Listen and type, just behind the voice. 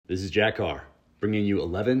This is Jack Carr, bringing you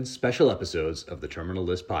 11 special episodes of the Terminal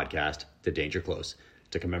List podcast to Danger Close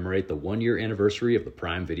to commemorate the one-year anniversary of the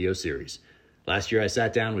Prime Video series. Last year, I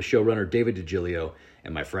sat down with showrunner David DiGilio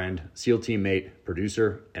and my friend, SEAL teammate,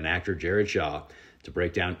 producer, and actor Jared Shaw to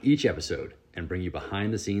break down each episode and bring you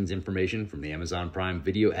behind-the-scenes information from the Amazon Prime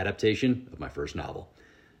Video adaptation of my first novel.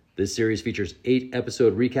 This series features 8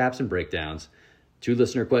 episode recaps and breakdowns, 2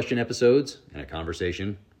 listener question episodes, and a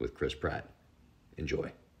conversation with Chris Pratt.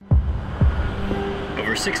 Enjoy.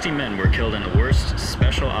 Over 60 men were killed in the worst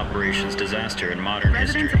special operations disaster in modern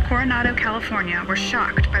history. Residents of Coronado, California were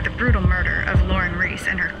shocked by the brutal murder of Lauren Reese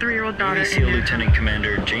and her 3-year-old daughter. Navy SEAL Lieutenant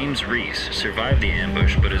Commander James Reese survived the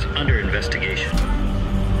ambush but is under investigation.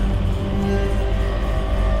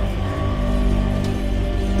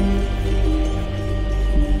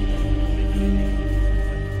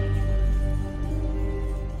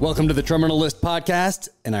 Welcome to the Terminal List podcast,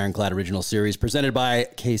 an Ironclad original series presented by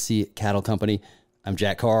KC Cattle Company. I'm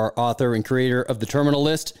Jack Carr, author and creator of The Terminal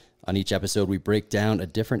List. On each episode, we break down a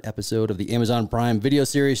different episode of the Amazon Prime Video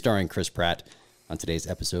series starring Chris Pratt. On today's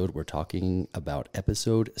episode, we're talking about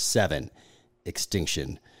episode 7,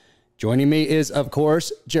 Extinction. Joining me is, of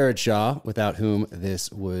course, Jared Shaw, without whom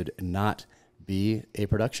this would not be a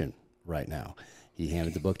production right now. He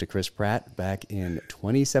handed the book to Chris Pratt back in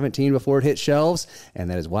 2017 before it hit shelves,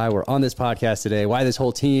 and that is why we're on this podcast today, why this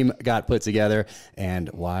whole team got put together, and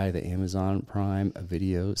why the Amazon Prime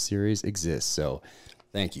Video series exists. So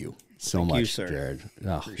thank you so much, Jared.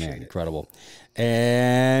 Oh, appreciate man, incredible.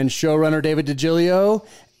 And showrunner David DiGilio.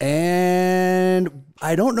 And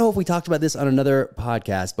I don't know if we talked about this on another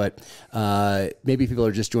podcast, but maybe people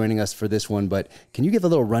are just joining us for this one. But can you give a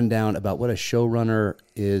little rundown about what a showrunner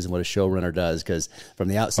is and what a showrunner does? Because from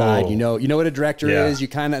the outside, you know what a director is. You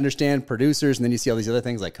kind of understand producers, and then you see all these other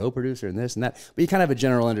things like co-producer and this and that. But you kind of have a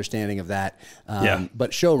general understanding of that. But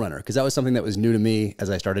showrunner, because that was something that was new to me as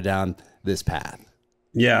I started down this path.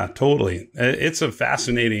 Yeah, totally. It's a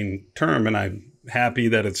fascinating term, and I'm happy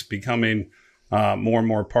that it's becoming more and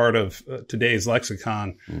more part of today's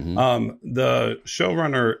lexicon. Mm-hmm. The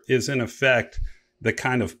showrunner is, in effect, the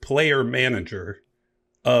kind of player manager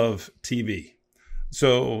of TV.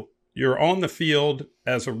 So you're on the field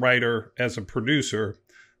as a writer, as a producer,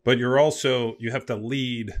 but you have to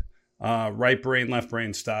lead right brain, left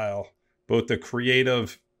brain style, both the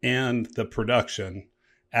creative and the production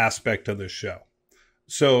aspect of the show.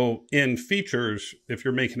 So in features, if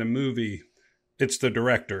you're making a movie, it's the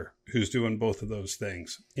director who's doing both of those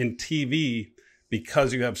things. In TV,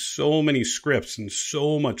 because you have so many scripts and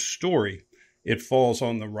so much story, it falls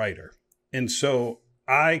on the writer. And so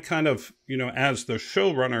I kind of, as the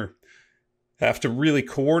showrunner, have to really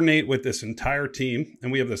coordinate with this entire team.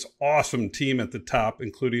 And we have this awesome team at the top,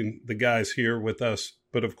 including the guys here with us,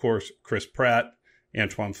 but of course, Chris Pratt,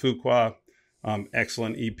 Antoine Fuqua,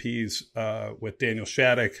 excellent EPs with Daniel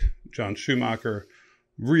Shattuck, John Schumacher,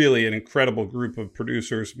 really an incredible group of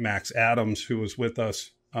producers, Max Adams, who was with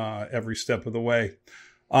us every step of the way.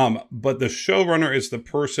 But the showrunner is the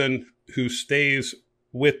person who stays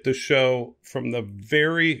with the show from the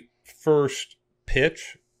very first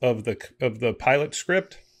pitch of the pilot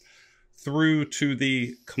script through to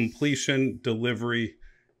the completion, delivery,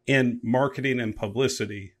 and marketing and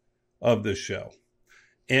publicity of the show.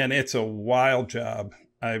 And it's a wild job.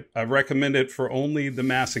 I recommend it for only the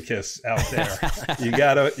masochists out there.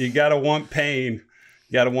 You gotta want pain.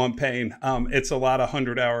 It's a lot of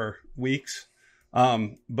 100-hour weeks,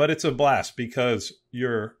 but it's a blast because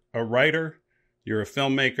you're a writer, you're a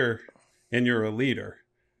filmmaker, and you're a leader.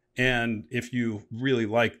 And if you really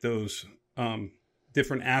like those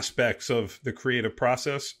different aspects of the creative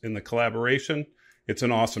process and the collaboration, it's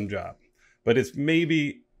an awesome job. But it's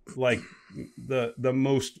maybe like the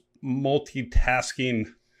most multitasking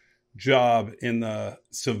job in the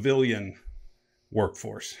civilian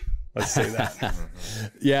workforce. Let's say that.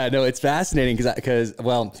 Yeah, no, it's fascinating because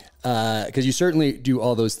you certainly do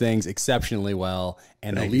all those things exceptionally well,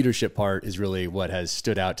 and the leadership part is really what has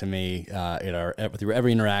stood out to me through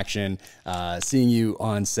every interaction. Seeing you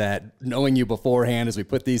on set, knowing you beforehand as we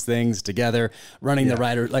put these things together, running the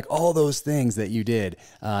writer, like all those things that you did,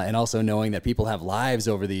 and also knowing that people have lives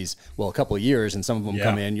over these a couple of years, and some of them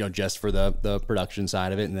come in just for the production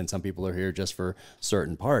side of it, and then some people are here just for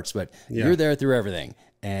certain parts. But you're there through everything.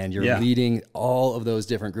 And you're leading all of those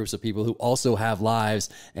different groups of people who also have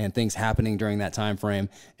lives and things happening during that time frame.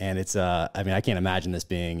 And it's, I can't imagine this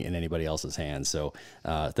being in anybody else's hands. So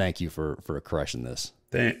thank you for crushing this.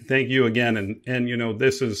 Thank you again. And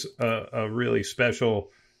this is a really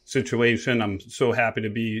special situation. I'm so happy to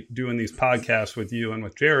be doing these podcasts with you and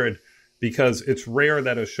with Jared, because it's rare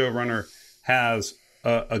that a showrunner has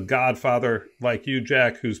a godfather like you,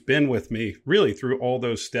 Jack, who's been with me really through all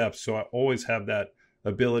those steps. So I always have that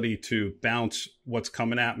ability to bounce what's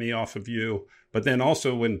coming at me off of you. But then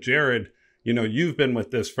also when Jared, you've been with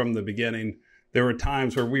this from the beginning, there were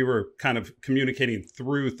times where we were kind of communicating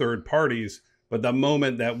through third parties. But the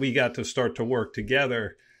moment that we got to start to work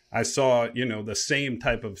together, I saw, the same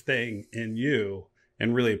type of thing in you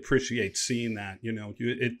and really appreciate seeing that.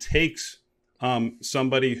 It takes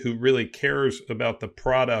somebody who really cares about the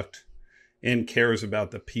product and cares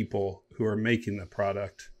about the people who are making the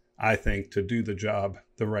product, I think, to do the job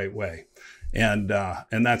the right way. And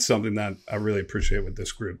that's something that I really appreciate with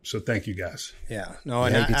this group. So thank you guys. Yeah, no,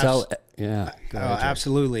 and you can tell. Yeah,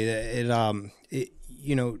 absolutely.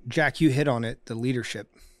 Jack, you hit on it, the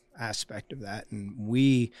leadership aspect of that. And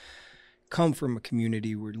we come from a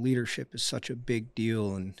community where leadership is such a big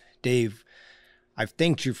deal. And Dave, I've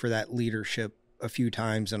thanked you for that leadership a few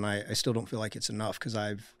times, and I still don't feel like it's enough, because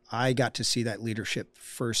I got to see that leadership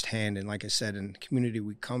firsthand. And like I said, in the community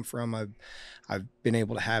we come from, I've been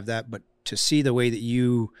able to have that, but to see the way that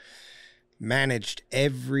you managed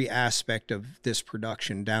every aspect of this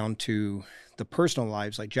production down to the personal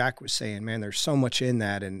lives, like Jack was saying, man, there's so much in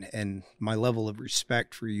that. And my level of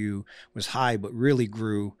respect for you was high, but really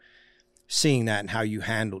grew seeing that and how you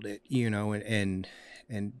handled it,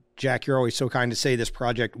 and Jack, you're always so kind to say this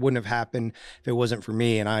project wouldn't have happened if it wasn't for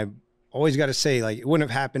me. And I always got to say, like, it wouldn't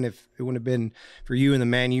have happened if it wouldn't have been for you and the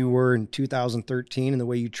man you were in 2013 and the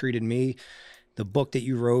way you treated me, the book that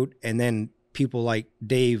you wrote, and then people like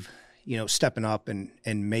Dave, stepping up and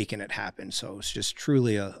making it happen. So it's just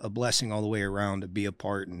truly a blessing all the way around to be a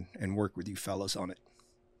part and work with you fellas on it.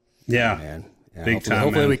 Yeah, man. Yeah, big hopefully, time.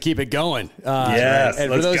 hopefully man. we keep it going. Yes, and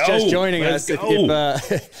for those just joining us, go.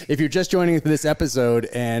 if you're just joining this episode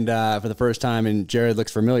and for the first time, and Jared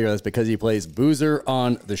looks familiar, that's because he plays Boozer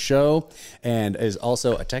on the show and is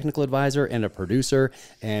also a technical advisor and a producer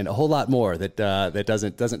and a whole lot more that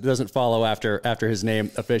doesn't follow after his name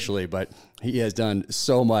officially, but he has done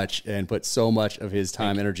so much and put so much of his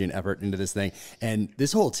time, energy, and effort into this thing. And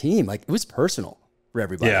this whole team, like, it was personal for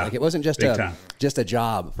everybody. Yeah, like, it wasn't just a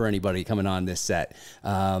job for anybody coming on this set.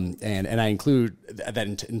 And I include that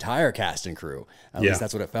entire cast and crew. At least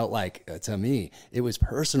that's what it felt like to me. It was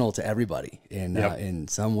personal to everybody in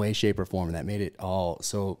some way, shape, or form. And that made it all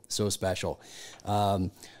so special.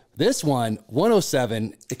 This one,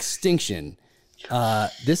 107, Extinction.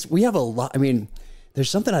 We have a lot. I mean, there's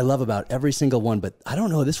something I love about every single one, but I don't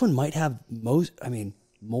know. This one might have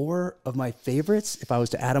more of my favorites if I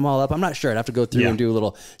was to add them all up. I'm not sure. I'd have to go through and do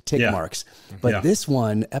little tick marks. But this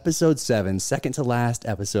one, episode 7, second to last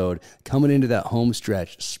episode, coming into that home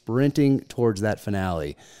stretch, sprinting towards that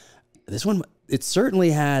finale. This one, it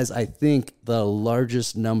certainly has, I think, the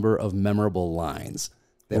largest number of memorable lines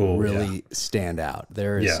that really stand out.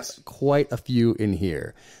 There's quite a few in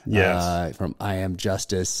here. From I Am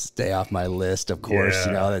Justice, Stay Off My List, of course,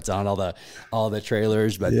 that's on all the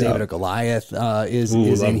trailers, but David or Goliath is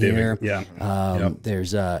in here.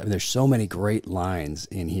 There's so many great lines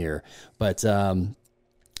in here, but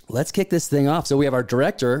let's kick this thing off. So we have our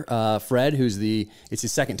director, Fred, it's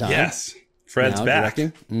his second time. Yes. Fred's back.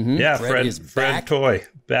 Mm-hmm. Yeah. Fred Toy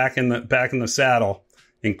back in the saddle.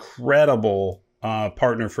 Incredible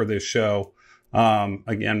partner for this show.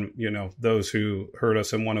 Again, those who heard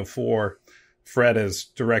us in 104, Fred has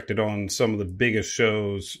directed on some of the biggest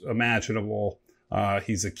shows imaginable.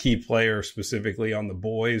 He's a key player specifically on The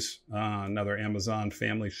Boys, another Amazon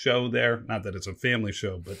family show there. Not that it's a family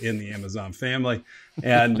show, but in the Amazon family.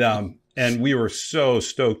 And we were so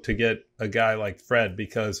stoked to get a guy like Fred,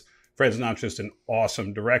 because Fred's not just an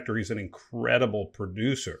awesome director, he's an incredible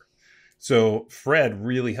producer. So Fred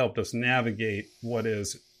really helped us navigate what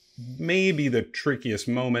is maybe the trickiest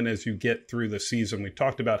moment as you get through the season. We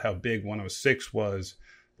talked about how big 106 was,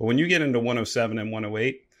 but when you get into 107 and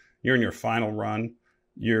 108, you're in your final run.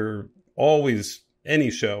 You're always,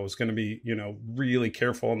 any show is going to be, really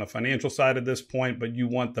careful on the financial side at this point, but you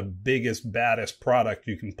want the biggest, baddest product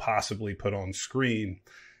you can possibly put on screen.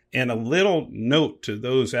 And a little note to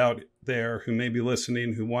those out there who may be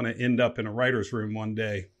listening, who want to end up in a writer's room one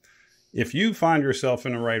day. If you find yourself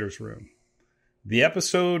in a writer's room, the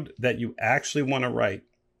episode that you actually want to write,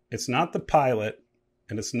 it's not the pilot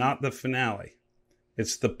and it's not the finale.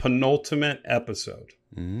 It's the penultimate episode.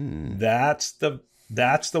 That's the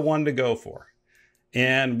one to go for.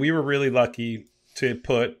 And we were really lucky to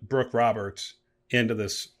put Brooke Roberts into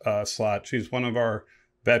this slot. She's one of our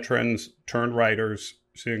veterans turned writers.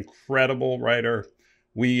 She's an incredible writer.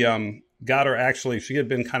 We got her, actually, she had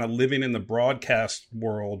been kind of living in the broadcast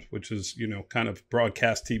world, which is, kind of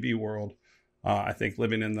broadcast TV world, I think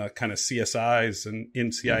living in the kind of CSIs and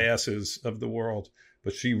NCISs of the world.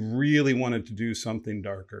 But she really wanted to do something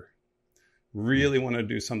darker. She has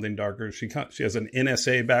an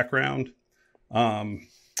NSA background,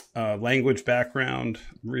 language background,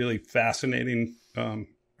 really fascinating.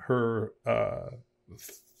 Her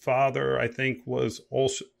father, I think, was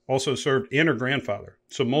also served, and her grandfather,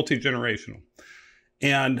 so multi-generational.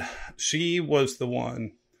 And she was the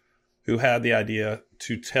one who had the idea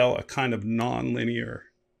to tell a kind of non-linear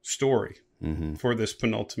story for this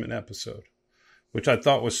penultimate episode, which I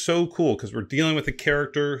thought was so cool because we're dealing with a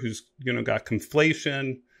character who's, got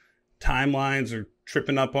conflation, timelines are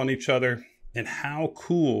tripping up on each other, and how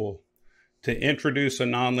cool to introduce a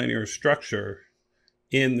nonlinear structure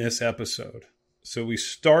in this episode. So we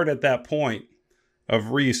start at that point of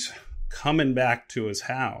Reese coming back to his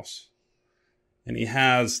house, and he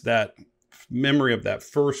has that memory of that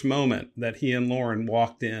first moment that he and Lauren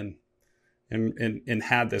walked in and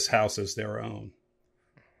had this house as their own.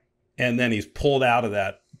 And then he's pulled out of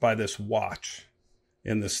that by this watch.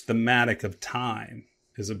 And this thematic of time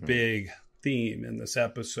is a big theme in this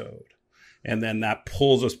episode. And then that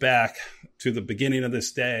pulls us back to the beginning of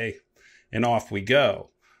this day, and off we go.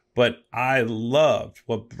 But I loved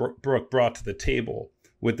what Brooke brought to the table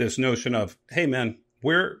with this notion of, hey, man,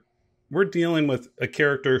 we're dealing with a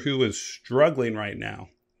character who is struggling right now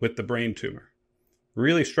with the brain tumor.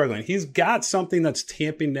 Really struggling. He's got something that's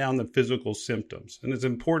tamping down the physical symptoms. And it's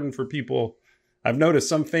important for people. I've noticed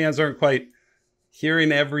some fans aren't quite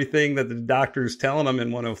hearing everything that the doctor's telling them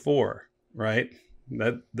in 104, right?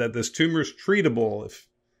 That this tumor is treatable if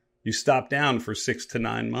you stop down for 6 to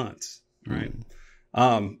 9 months, right?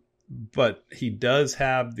 But he does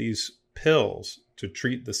have these pills to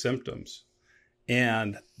treat the symptoms.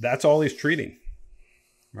 And that's all he's treating,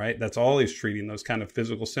 right? That's all he's treating, those kind of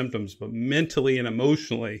physical symptoms. But mentally and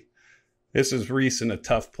emotionally, this is Reese in a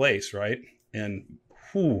tough place, right? And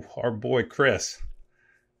our boy Chris,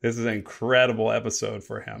 this is an incredible episode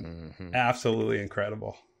for him. Absolutely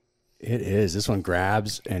incredible. It is. This one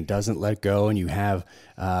grabs and doesn't let go, and you have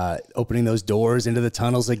opening those doors into the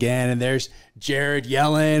tunnels again, and there's Jared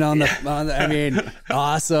yelling on the I mean,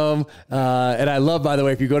 awesome. And I love, by the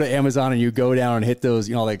way, if you go to Amazon and you go down and hit those,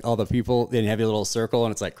 like all the people, then you have your little circle,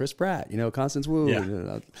 and it's like Chris Pratt, Constance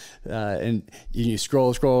Wu, and you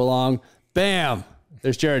scroll along, bam.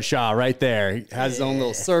 There's Jared Shaw right there. He has his own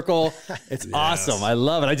little circle. It's awesome. I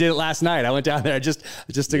love it. I did it last night. I went down there just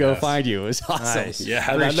to go find you. It was awesome. Nice. Yeah,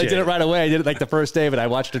 I did it right away. I did it like the first day, but I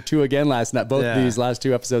watched it 2 again last night. Both of these last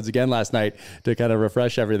 2 episodes again last night to kind of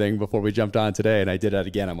refresh everything before we jumped on today. And I did that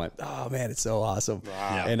again. I'm like, oh man, it's so awesome.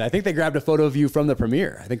 Wow. And I think they grabbed a photo of you from the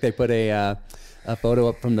premiere. I think they put a photo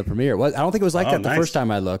up from the premiere. I don't think it was like that the first time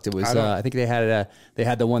I looked. It was. I think they had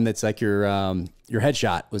the one that's like your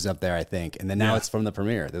headshot was up there, I think, and then now it's from the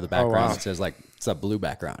premiere. The background it says like it's a blue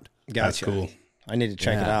background. Gotcha. That's cool. I need to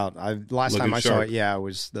check it out. Last time I saw it, it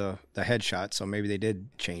was the headshot. So maybe they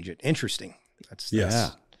did change it. Interesting. That's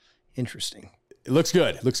interesting. It looks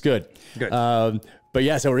good. Good. But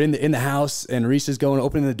yeah, so we're in the house, and Reese is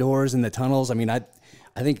opening the doors and the tunnels. I mean, I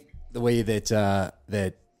think the way that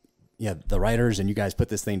the writers and you guys put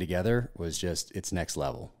this thing together was just, it's next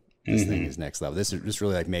level. This thing is next level. This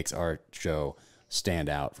really like makes our show stand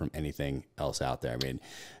out from anything else out there. I mean,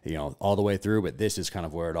 all the way through, but this is kind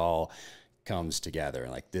of where it all comes together.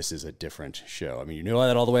 And like, this is a different show. I mean, you know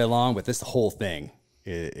that all the way along, but the whole thing,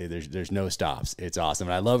 there's no stops. It's awesome.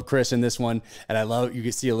 And I love Chris in this one. And I love,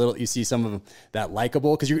 you see some of that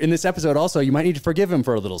likable, because you're in this episode also, you might need to forgive him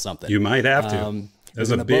for a little something. You might have to.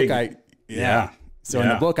 There's a big, book, So in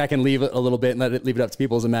the book, I can leave it a little bit and leave it up to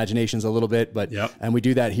people's imaginations a little bit, but and we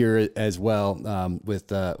do that here as well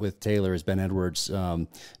with Taylor as Ben Edwards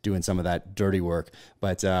doing some of that dirty work.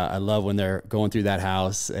 But I love when they're going through that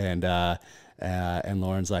house and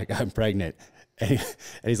Lauren's like, I'm pregnant. And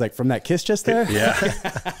he's like, from that kiss just there? Yeah.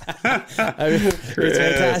 I mean, it's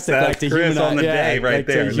fantastic. That's like Chris on the day right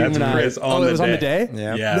there. That's Chris on the day. It was on the day?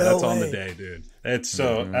 Yeah, that's on the day, dude. It's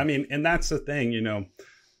so, I mean, and that's the thing,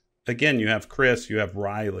 again, you have Chris, you have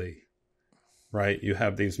Riley, right? You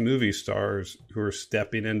have these movie stars who are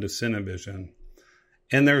stepping into Cinevision,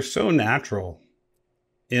 and they're so natural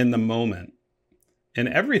in the moment. And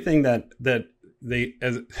everything that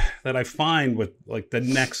I find with like the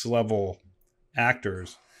next level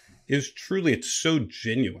actors is truly, it's so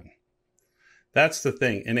genuine. That's the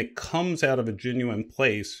thing. And it comes out of a genuine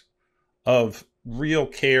place of real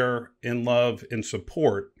care and love and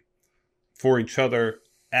support for each other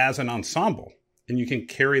as an ensemble. And you can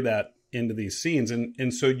carry that into these scenes.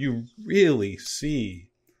 And so you really see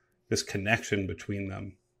this connection between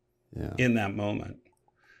them in that moment.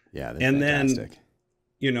 Yeah, and fantastic.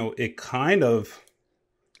 then it kind of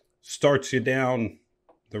starts you down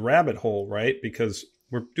the rabbit hole, right? Because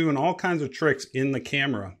we're doing all kinds of tricks in the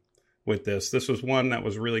camera with this. This was one that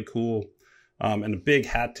was really cool. And a big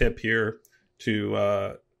hat tip here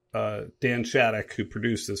to Dan Shattuck, who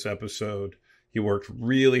produced this episode. He worked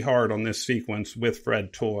really hard on this sequence with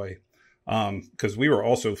Fred Toy, because we were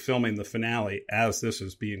also filming the finale as this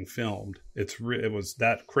is being filmed. It was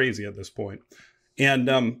that crazy at this point.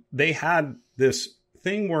 And they had this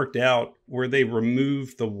thing worked out where they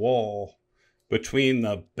removed the wall between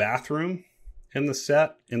the bathroom and the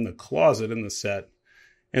set and the closet in the set.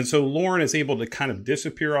 And so Lauren is able to kind of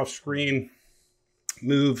disappear off screen,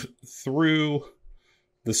 move through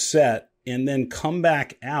the set, and then come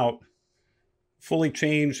back out fully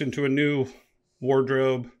changed into a new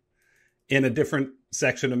wardrobe in a different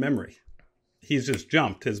section of memory. He's just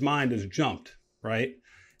jumped. His mind has jumped, right?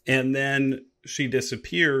 And then she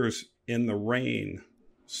disappears and the rain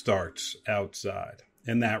starts outside.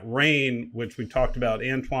 And that rain, which we talked about,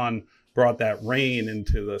 Antoine brought that rain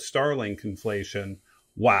into the Starling conflation.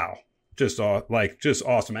 Wow. Just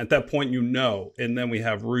awesome. At that point, and then we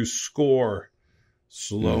have Ruth's score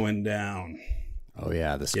slowing down. Oh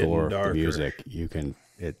yeah, the score, the music.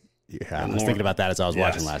 I was thinking about that as I was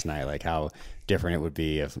watching last night, like how different it would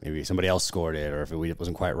be if maybe somebody else scored it or if it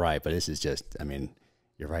wasn't quite right. But this is just, I mean,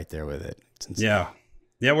 you're right there with it. It's insane.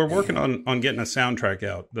 Yeah, we're working on getting a soundtrack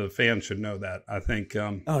out. The fans should know that. I think.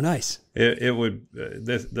 Oh, nice. It would.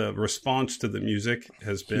 The response to the music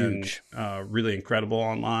has been really incredible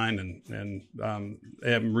online, and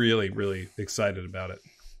I'm really, really excited about it.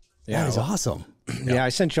 Yeah, it's awesome. Yeah, I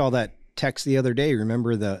sent you all that text the other day.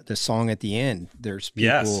 Remember the song at the end? There's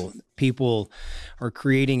people are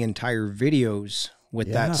creating entire videos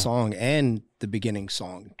with that song and the beginning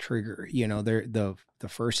song, Trigger. They're the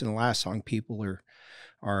first and the last song. People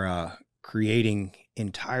are creating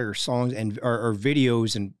entire songs and or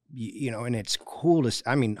videos, and and it's cool to.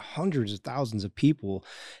 I mean, hundreds of thousands of people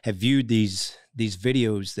have viewed these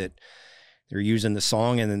videos that they're using the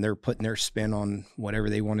song and then they're putting their spin on whatever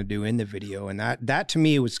they want to do in the video, and that to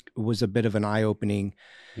me was a bit of an eye-opening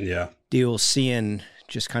deal, seeing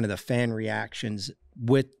just kind of the fan reactions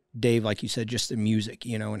with Dave, like you said, just the music,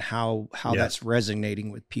 and how that's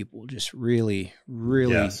resonating with people. Just really,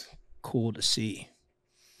 really cool to see.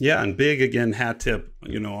 Yeah, and big, again, hat tip,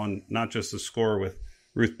 on not just the score with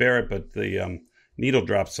Ruth Barrett, but the needle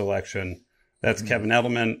drop selection. That's Kevin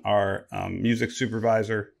Edelman, our music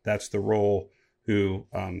supervisor. That's the role who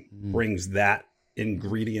brings that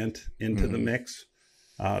ingredient into the mix.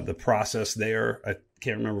 The process there, I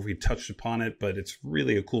can't remember if we touched upon it, but it's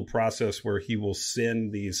really a cool process where he will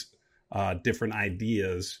send these different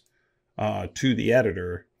ideas to the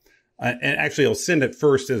editor. And actually, he'll send it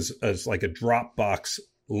first as like a Dropbox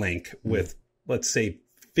link with, let's say,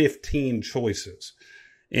 15 choices.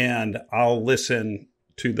 And I'll listen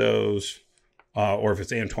to those, or if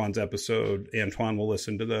it's Antoine's episode, Antoine will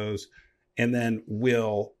listen to those. And then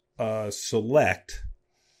we'll select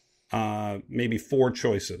maybe 4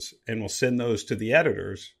 choices, and we'll send those to the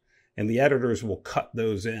editors, and the editors will cut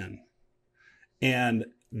those in. And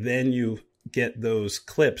then you get those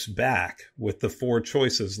clips back with the 4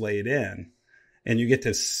 choices laid in, and you get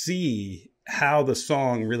to see how the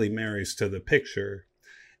song really marries to the picture.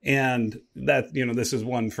 And that, this is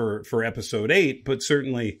one for episode 8, but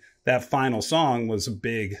certainly that final song was a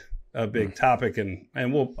big topic. And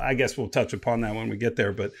I guess we'll touch upon that when we get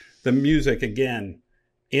there. But the music, again,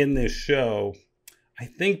 in this show, I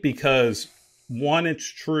think because one, it's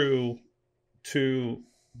true to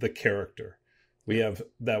the character. We have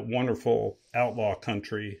that wonderful outlaw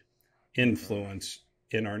country influence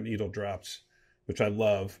in our needle drops, which I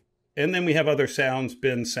love. And then we have other sounds,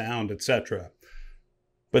 bin sound, etc.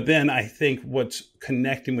 But then I think what's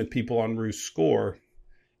connecting with people on Ruth's score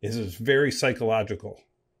is it's very psychological.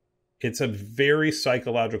 It's a very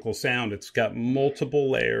psychological sound. It's got multiple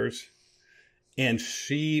layers. And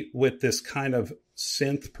she, with this kind of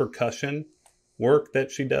synth percussion work that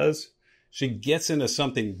she does, she gets into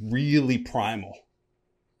something really primal.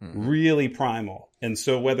 Really primal. And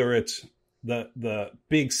so whether it's the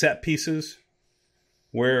big set pieces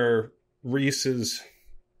where Reese is,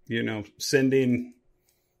 sending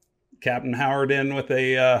Captain Howard in with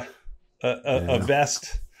a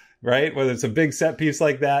vest, right? Whether it's a big set piece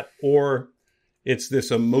like that, or it's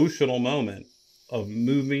this emotional moment of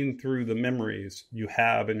moving through the memories you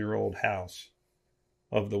have in your old house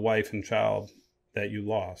of the wife and child that you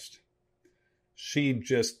lost. She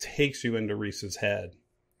just takes you into Reese's head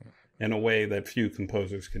in a way that few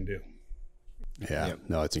composers can do. Yeah, Yep.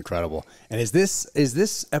 no, it's incredible. And is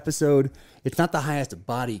this episode? It's not the highest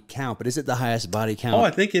body count, but is it the highest body count? Oh, I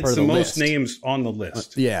think it's per the most list? names on the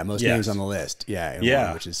list. Yeah, most Yes. names on the list. Yeah, in Yeah.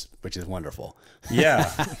 one, which is wonderful.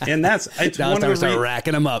 Yeah, and it's Now it's one time to of the start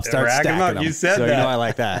racking them up. Start Rack 'em stacking up. them. You said so that. You know I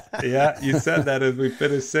like that. Yeah, you said that as we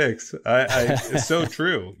finished 6. It's so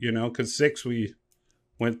true, because 6 we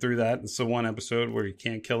went through that. It's the one episode where you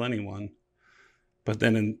can't kill anyone, but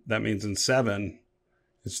then that means in 7,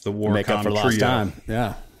 it's the Make up Warcom for trio. lost time.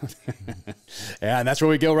 Yeah. Yeah, and that's where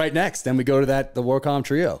we go right next. Then we go to the Warcom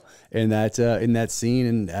trio in that scene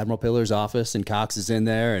in Admiral Pillar's office, and Cox is in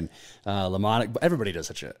there, and Lamont. Everybody does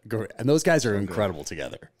such a great, and those guys are incredible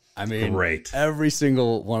together. I mean, Great. Every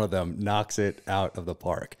single one of them knocks it out of the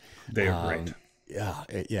park. They are great.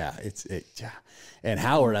 Yeah. And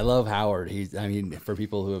Howard, I love Howard. For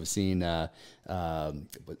people who have seen,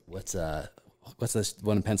 what's this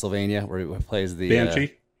one in Pennsylvania where he plays the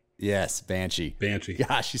Banshee? Yes, Banshee.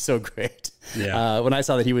 Gosh, he's so great. Yeah. When I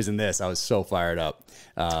saw that he was in this, I was so fired up.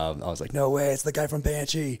 I was like, no way, it's the guy from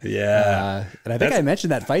Banshee. Yeah. And I think I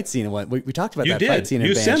mentioned that fight scene. We talked about that fight scene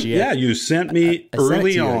in Banshee. You sent me I sent it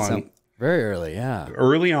early to you on. Very early, yeah.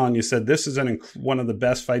 Early on, you said, this is one of the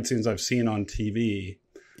best fight scenes I've seen on TV.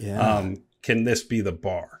 Yeah. Can this be the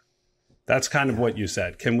bar? That's kind of what you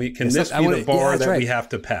said. Can this be the bar that we have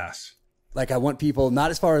to pass? Like, I want people, not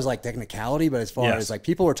as far as like technicality, but as far as like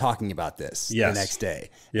people were talking about this the next day.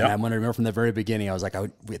 Yep. And I remember from the very beginning, I was like,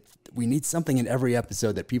 we need something in every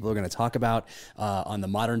episode that people are going to talk about on the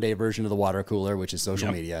modern day version of the water cooler, which is social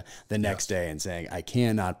media, the next day, and saying, I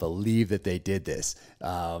cannot believe that they did this.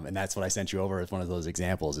 And that's what I sent you over as one of those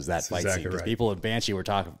examples, is that fight scene. Because people in Banshee were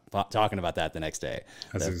talking about that the next day.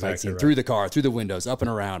 That's the exactly fight scene right. through the car, through the windows, up and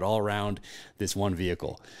around, all around this one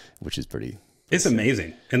vehicle, which is pretty. It's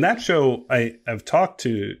amazing. And that show, I've talked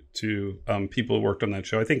to people who worked on that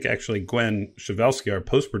show. I think actually Gwen Shavelski, our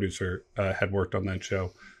post-producer, had worked on that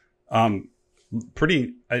show.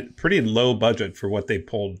 Pretty low budget for what they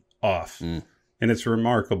pulled off. And it's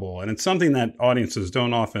remarkable. And it's something that audiences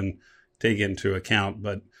don't often take into account.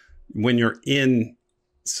 But when you're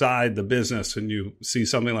inside the business and you see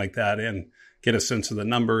something like that and get a sense of the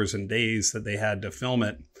numbers and days that they had to film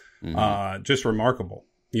it, just remarkable.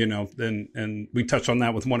 And we touched on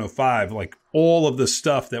that with 105, like all of the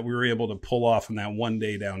stuff that we were able to pull off in that one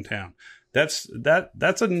day downtown. That's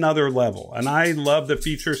another level. And I love the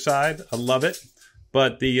feature side. I love it.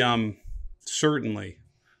 But the certainly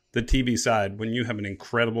the TV side, when you have an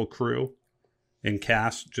incredible crew and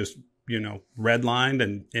cast just,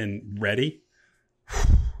 redlined and ready,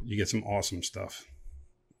 you get some awesome stuff.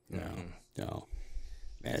 No,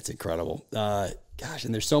 man, it's incredible. Gosh,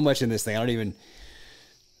 and there's so much in this thing. I don't even.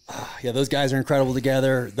 Those guys are incredible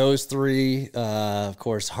together. Those three, of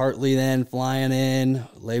course, Hartley then flying in,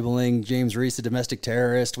 labeling James Reese a domestic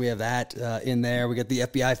terrorist. We have that in there. We get the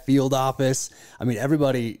FBI field office.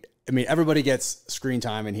 Everybody gets screen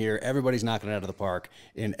time in here. Everybody's knocking it out of the park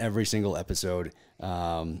in every single episode.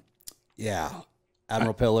 Admiral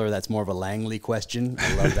Pillar, that's more of a Langley question.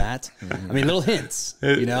 I love that. Little hints,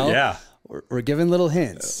 Yeah. We're giving little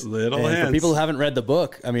hints. Hints. For people who haven't read the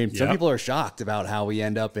book, some people are shocked about how we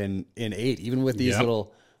end up in 8, even with these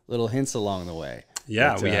little hints along the way.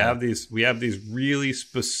 Yeah, But, we have these really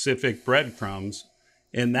specific breadcrumbs,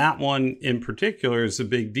 and that one in particular is a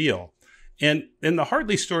big deal. And the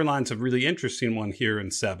Hartley storyline's a really interesting one here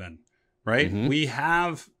in 7, right? Mm-hmm. We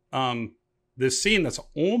have this scene that's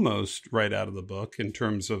almost right out of the book in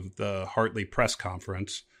terms of the Hartley press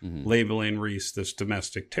conference, labeling Reese this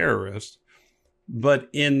domestic terrorist. But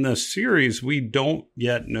in the series, we don't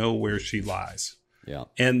yet know where she lies. Yeah.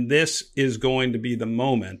 And this is going to be the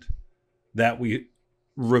moment that we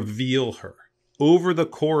reveal her over the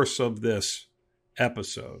course of this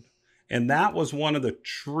episode. And that was one of the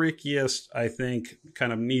trickiest, I think,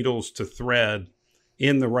 kind of needles to thread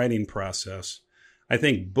in the writing process. I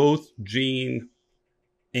think both Gene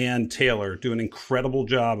and Taylor do an incredible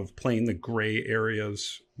job of playing the gray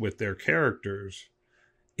areas with their characters.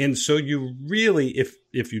 And so you really,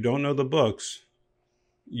 if you don't know the books,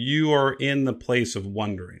 you are in the place of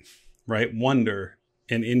wondering, right? Wonder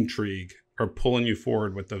and intrigue are pulling you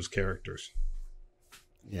forward with those characters.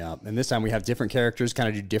 Yeah. And this time we have different characters kind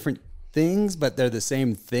of do different things, but they're the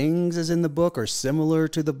same things as in the book or similar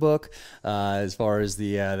to the book, as far as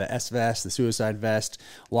the S vest, the suicide vest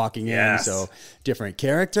walking in. So different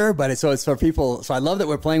character, but it's for people. So I love that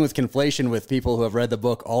we're playing with conflation with people who have read the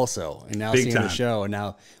book also and now seeing the show. And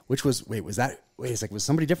now, was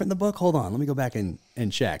somebody different in the book? Hold on. Let me go back and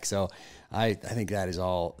check. So I think that is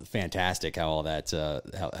all fantastic. How all that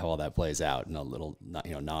how all that plays out, and a little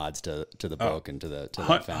nods to the book and to the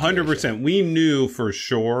 100%. We knew for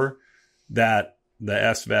sure that the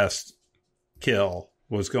S-Vest kill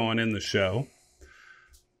was going in the show,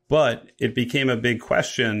 but it became a big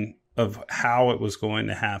question of how it was going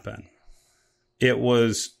to happen. It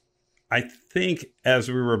was, I think, as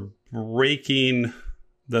we were breaking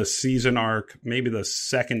the season arc, maybe the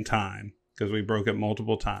second time, because we broke it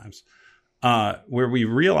multiple times, where we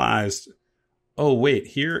realized, oh wait,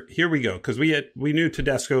 here we go, because we knew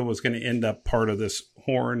Tedesco was going to end up part of this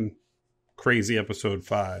Horn crazy episode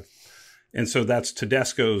 5, and so that's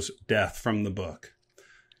Tedesco's death from the book.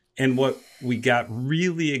 And what we got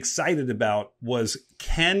really excited about was,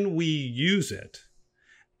 can we use it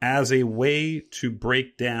as a way to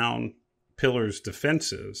break down Pillar's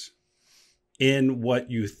defenses in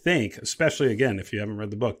what you think, especially, again, if you haven't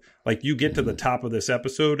read the book, like you get to the top of this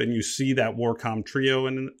episode and you see that Warcom trio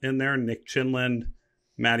in there, Nick Chinland,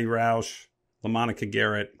 Matty Roush, LaMonica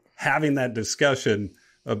Garrett, having that discussion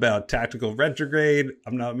about tactical retrograde.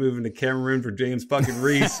 I'm not moving to Cameroon for James fucking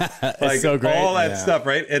Reese. Like so great. All that stuff,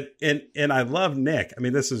 right? And I love Nick. I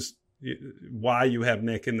mean, this is why you have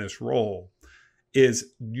Nick in this role, is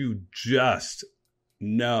you just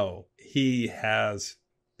know he has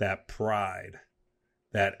that pride,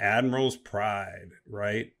 that admiral's pride,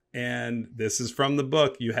 right? And this is from the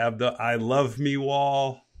book. You have the I love me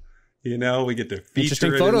wall. We get to feature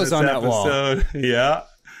interesting it photos in this on episode. That wall. Yeah.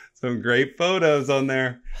 Some great photos on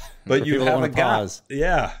there. But you have a guy. Pause.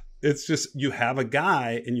 Yeah. It's just, you have a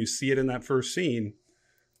guy, and you see it in that first scene,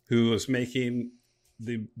 who is making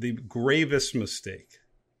the gravest mistake,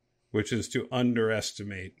 which is to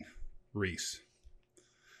underestimate Reese.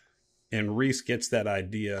 And Reese gets that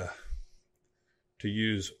idea to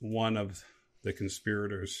use one of the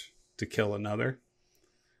conspirators to kill another.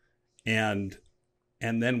 And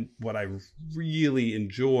then what I really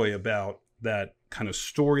enjoy about that kind of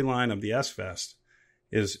storyline of the S-Fest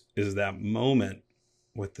is that moment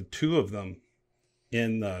with the two of them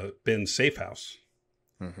in the Ben's safe house.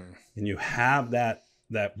 Mm-hmm. And you have that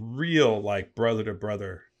real, like, brother to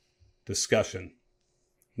brother discussion.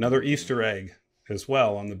 Another Easter egg as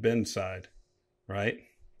well on the Ben side, right?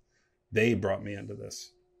 They brought me into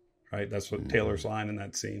this, right? That's what Taylor's line in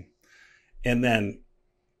that scene. And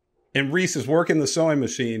Reese is working the sewing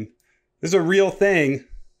machine. This is a real thing,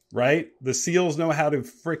 right? The SEALs know how to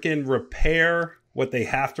freaking repair what they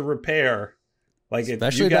have to repair. Like,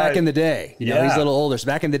 especially back in the day, he's a little older. So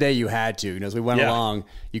back in the day, you had to, as we went along,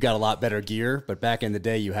 you got a lot better gear, but back in the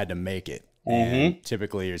day, you had to make it. And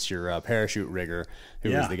typically it's your parachute rigger who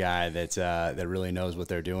is the guy that really knows what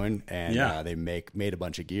they're doing, and they made a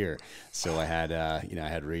bunch of gear. So I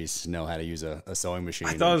had Reese know how to use a sewing machine.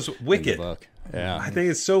 I thought it was wicked. Yeah, I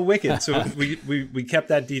think it's so wicked. So we kept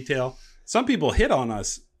that detail. Some people hit on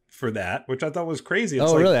us for that, which I thought was crazy.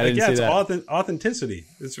 It's really? I didn't see that. It's authenticity.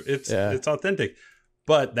 It's authentic.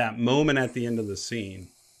 But that moment at the end of the scene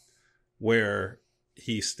where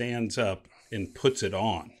he stands up and puts it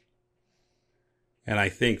on. And I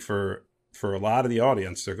think for a lot of the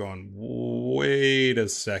audience, they're going, wait a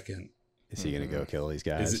second. Is he going to go kill these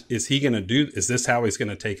guys? Is he going to is this how he's going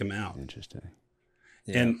to take them out? Interesting.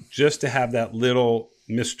 Yeah. And just to have that little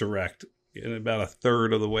misdirect in about a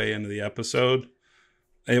third of the way into the episode,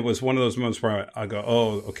 it was one of those moments where I go,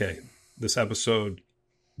 oh, okay, this episode,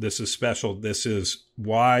 this is special. This is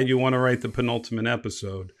why you want to write the penultimate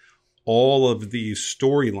episode. All of these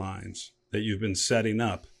storylines that you've been setting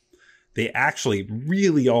up, they actually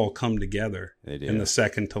really all come together in the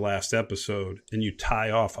second to last episode, and you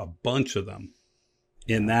tie off a bunch of them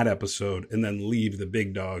in that episode and then leave the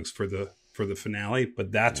big dogs for the finale.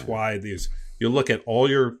 But that's why you look at all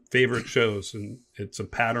your favorite shows and it's a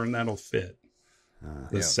pattern that'll fit.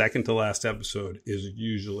 The second to last episode is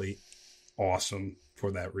usually awesome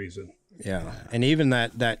for that reason. Yeah. And even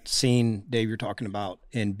that scene, Dave, you're talking about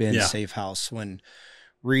in Ben's safe house when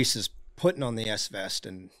Reese is putting on the S-Vest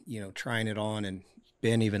and, trying it on, and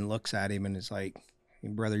Ben even looks at him and is like,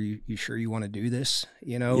 brother, you sure you want to do this?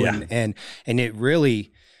 And it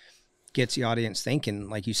really gets the audience thinking,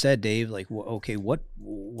 like you said, Dave, like, okay,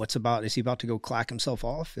 what's about, is he about to go clack himself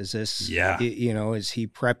off? Is this, is he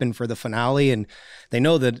prepping for the finale? And they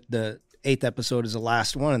know that the 8th episode is the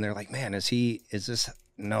last one. And they're like, man, this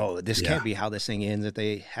can't be how this thing ends. If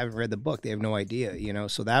they haven't read the book, they have no idea,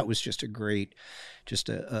 so that was just a great,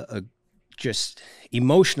 just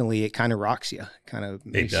emotionally, it kind of rocks you, kind of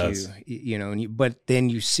makes you, but then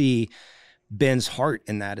you see Ben's heart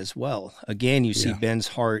in that as well. Again, you see Ben's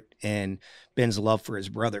heart and Ben's love for his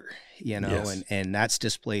brother, and that's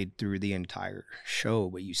displayed through the entire show,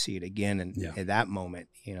 but you see it again in that moment,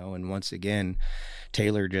 and once again,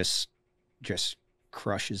 Taylor just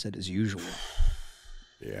crushes it as usual.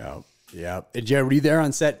 Yeah. Yeah. And Jared, were you there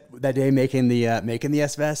on set that day making the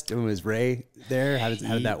S-Vest? And was Ray there? How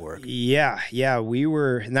did that work? Yeah, we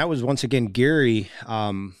were, and that was once again Gary,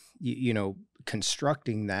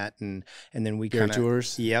 constructing that, and then we Gary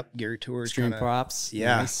Tours. Yep, Gary Tours. Stream props.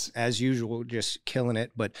 Yeah, nice. As usual, just killing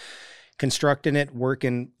it, but constructing it,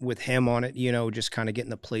 working with him on it, just kind of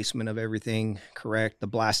getting the placement of everything correct, the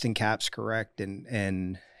blasting caps correct,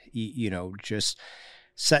 and just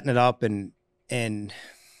setting it up and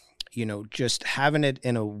just having it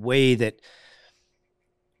in a way that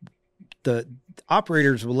the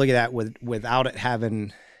operators will look at that without it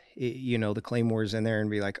having, the claymores in there and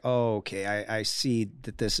be like, oh, okay, I see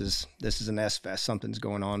that this is an S-Vest, something's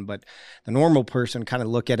going on. But the normal person kind of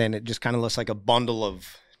look at it and it just kind of looks like a bundle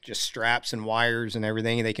of just straps and wires and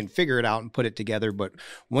everything, and they can figure it out and put it together. But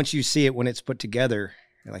once you see it, when it's put together,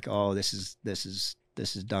 you're like, oh, this is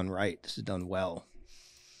done right. This is done well.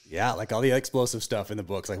 Yeah, like all the explosive stuff in the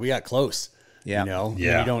books. Like we got close. Yeah.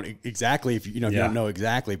 You don't exactly if you don't know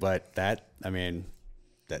exactly, but that's a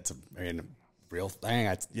real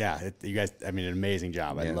thing. You guys, an amazing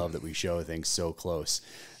job. I love that we show things so close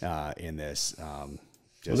in this.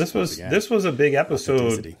 This was a big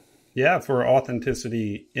episode. Yeah, for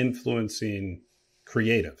authenticity influencing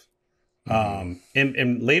creative.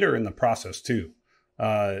 And later in the process too.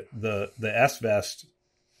 The S-Vest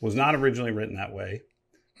was not originally written that way.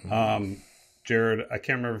 Jared, I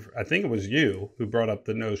can't remember, I think it was you who brought up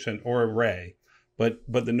the notion, or Ray, but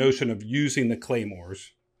the notion of using the claymores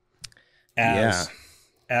as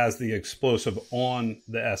the explosive on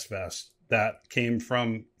the S-Vest that came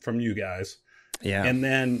from you guys. Yeah. And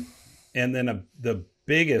then the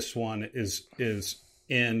biggest one is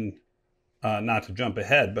in, not to jump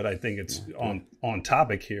ahead, but I think it's on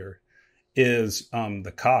topic here, is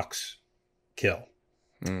the Cox kill.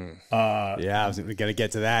 I was going to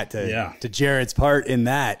get to that, to Jared's part in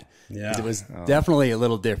that. Yeah. It was definitely a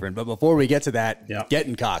little different. But before we get to that,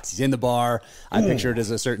 getting Cox, he's in the bar. I pictured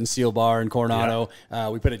as a certain seal bar in Coronado. Yeah.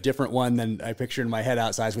 We put a different one than I pictured in my head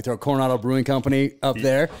outside. So we throw Coronado Brewing Company up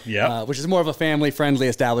there, which is more of a family-friendly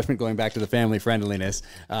establishment, going back to the family friendliness.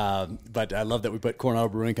 But I love that we put Coronado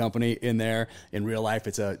Brewing Company in there. In real life,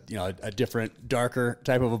 it's a different, darker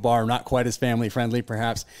type of a bar, not quite as family-friendly,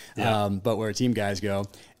 perhaps, but where team guys go.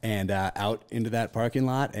 And out into that parking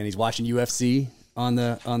lot, and he's watching UFC on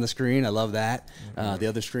the screen. I love that. The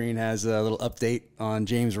other screen has a little update on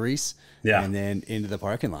James Reese. Yeah. And then into the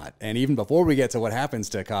parking lot. And even before we get to what happens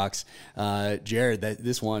to Cox, Jared,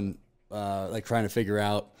 this one, trying to figure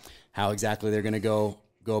out how exactly they're going to go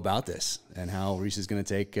about this and how Reese is going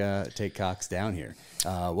to take Cox down here.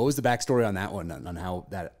 What was the backstory on that one, on how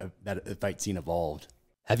that fight scene evolved?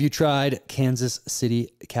 Have you tried Kansas City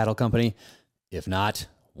Cattle Company? If not,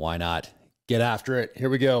 why not? Get after it. Here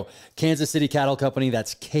we go. Kansas City Cattle Company.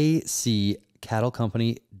 That's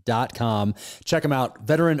kccattlecompany.com. Check them out.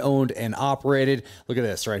 Veteran owned and operated. Look at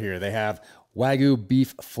this right here. They have Wagyu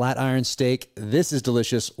beef flat iron steak. This is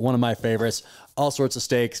delicious. One of my favorites. All sorts of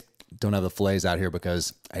steaks. Don't have the fillets out here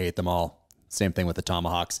because I ate them all. Same thing with the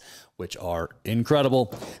tomahawks, which are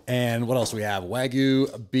incredible. And what else we have?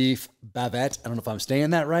 Wagyu beef bavette. I don't know if I'm saying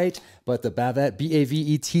that right, but the bavette,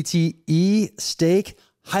 B-A-V-E-T-T-E steak.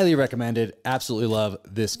 Highly recommended. Absolutely love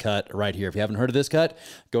this cut right here. If you haven't heard of this cut,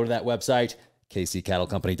 go to that website,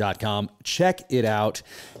 kccattlecompany.com. Check it out.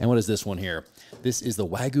 And what is this one here? This is the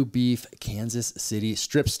Wagyu beef Kansas City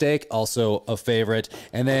strip steak, also a favorite.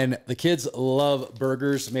 And then the kids love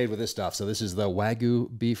burgers made with this stuff. So this is the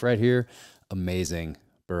Wagyu beef right here. Amazing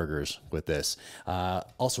burgers with this.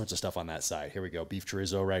 All sorts of stuff on that side. Here we go. Beef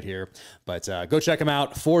chorizo right here. But go check them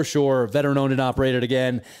out for sure. Veteran owned and operated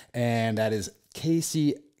again. And that is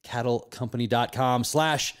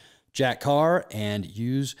kccattlecompany.com/Jack Carr and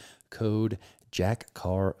use code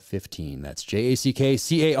JackCarr15. That's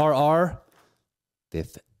JackCarr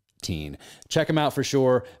 15. Check them out for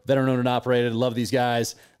sure. Veteran owned and operated. Love these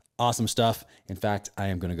guys. Awesome stuff. In fact, I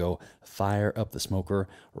am going to go fire up the smoker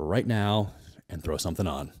right now and throw something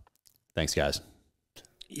on. Thanks, guys.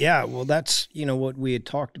 Yeah, well, that's, what we had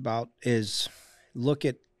talked about is look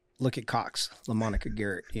at Cox, LaMonica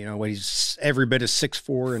Garrett. He's every bit of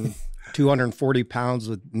 6'4" and 240 pounds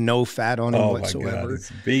with no fat on him whatsoever. My God, it's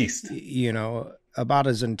a beast. About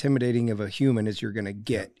as intimidating of a human as you're going to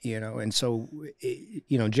get, And so,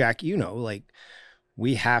 Jack,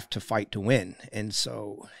 we have to fight to win. And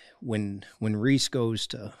so when Reese goes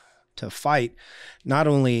to fight not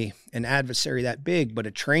only an adversary that big, but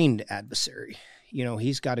a trained adversary. You know,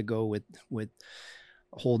 he's got to go with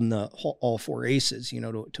holding all 4 aces, you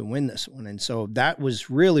know, to win this one. And so that was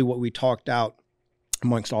really what we talked out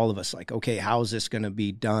amongst all of us, like, okay, how is this going to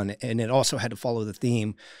be done? And it also had to follow the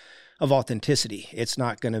theme of authenticity. It's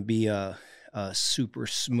not going to be a super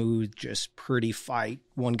smooth, just pretty fight.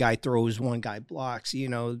 One guy throws, one guy blocks, you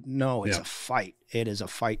know, no, it's a fight. It is a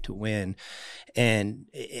fight to win. And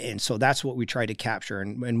so that's what we tried to capture.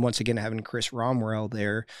 And once again, having Chris Romrell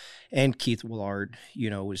there and Keith Willard, you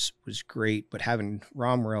know, was great, but having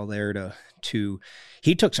Romrell there to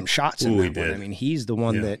he took some shots in that one. I mean, he's the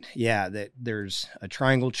one that there's a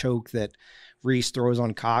triangle choke that Reese throws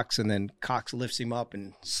on Cox, and then Cox lifts him up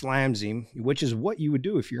and slams him, which is what you would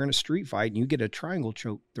do if you're in a street fight and you get a triangle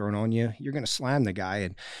choke thrown on you. You're going to slam the guy.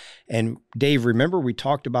 And Dave, remember we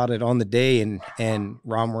talked about it on the day, and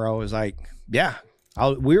Romero was like, yeah,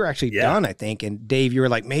 we were actually done, I think. And Dave, you were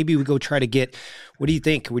like, maybe we go try to get, what do you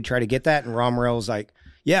think? Could we try to get that? And Romero was like,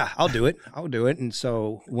 yeah, I'll do it. I'll do it. And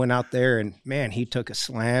so went out there, and man, he took a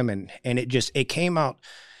slam, and it came out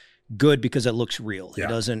good because it looks real.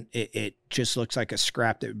 Yeah. It just looks like a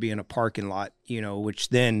scrap that would be in a parking lot, you know, which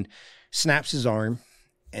then snaps his arm.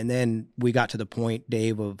 And then we got to the point,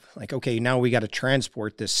 Dave, of like, okay, now we got to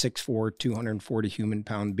transport this 6'4", 240 human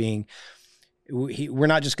pound being. We're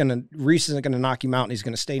not just going to, Reese isn't going to knock him out and he's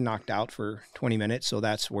going to stay knocked out for 20 minutes. So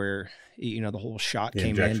that's where, you know, the whole shot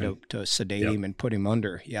came in to sedate him and put him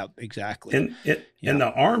under. Yep, exactly. And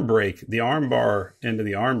the arm break, the arm bar into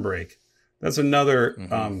the arm break, that's another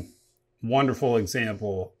wonderful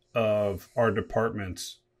example of our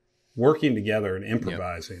departments working together and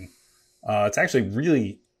improvising. It's actually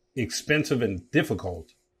really expensive and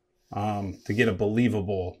difficult to get a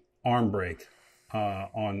believable arm break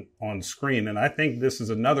on screen. And I think this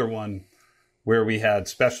is another one where we had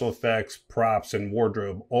special effects, props, and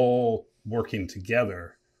wardrobe all working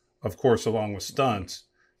together, of course, along with stunts,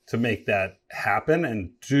 to make that happen.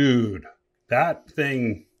 And dude, that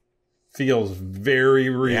thing feels very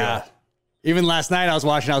real. Yeah. Even last night I was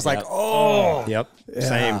watching, I was like, oh. Yep.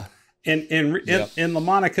 Same. And in La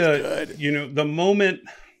Monica, you know, the moment,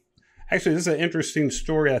 actually, this is an interesting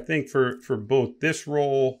story, I think, for both this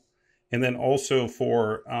role and then also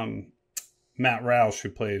for Matt Roush, who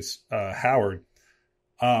plays Howard.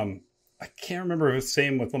 I can't remember if it's the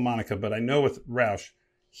same with La Monica, but I know with Roush,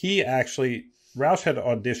 Roush had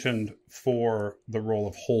auditioned for the role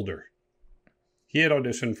of Holder.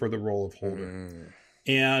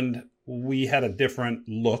 And we had a different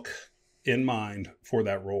look in mind for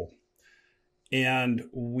that role. And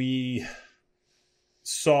we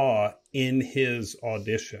saw in his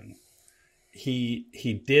audition, he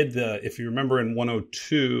did if you remember in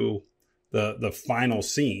 102, the final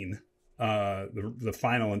scene, the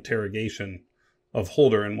final interrogation of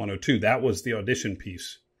Holder in 102, that was the audition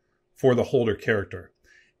piece for the Holder character.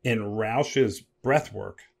 And Roush's breath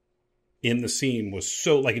work in the scene was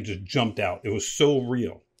so, like, it just jumped out. It was so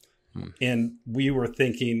real. And we were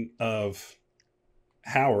thinking of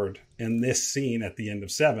Howard in this scene at the end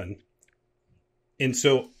of 7. And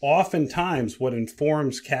so oftentimes what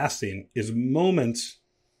informs casting is moments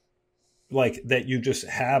like that you just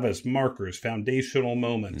have as markers, foundational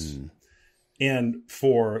moments. And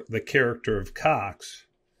for the character of Cox,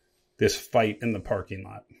 this fight in the parking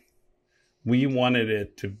lot, we wanted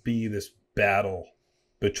it to be this battle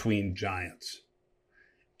between giants.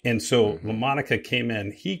 And so LaMonica came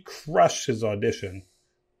in. He crushed his audition.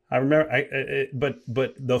 I remember, but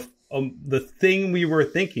the thing we were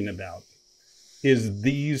thinking about is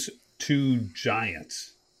these two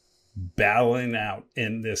giants battling out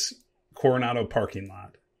in this Coronado parking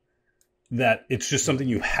lot. That it's just something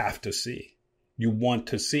you have to see. You want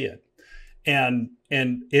to see it, and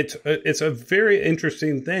it's a very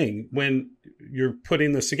interesting thing when you're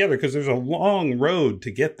putting this together, because there's a long road to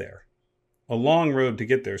get there.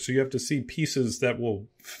 So you have to see pieces that will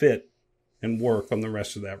fit and work on the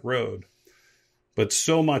rest of that road. But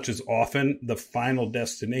so much is often the final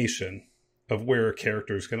destination of where a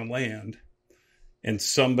character is going to land. And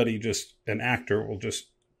an actor will just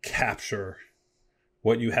capture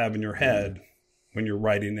what you have in your head when you're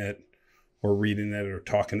writing it or reading it or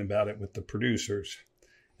talking about it with the producers.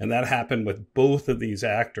 And that happened with both of these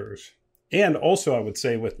actors. And also, I would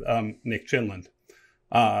say, with Nick Chinland.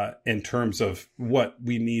 In terms of what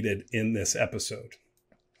we needed in this episode.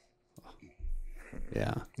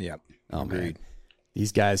 Yeah. Yep. Oh, man.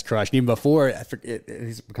 These guys crushed. Even before,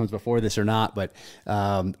 it becomes before this or not, but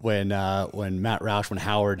when Matt Roush, when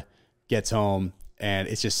Howard gets home and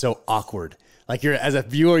it's just so awkward. Like you're, as a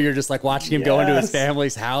viewer, you're just like watching him go into his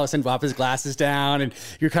family's house and pop his glasses down, and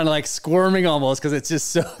you're kind of like squirming almost because it's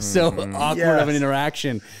just so awkward of an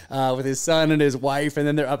interaction with his son and his wife, and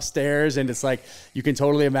then they're upstairs, and it's like you can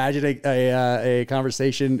totally imagine a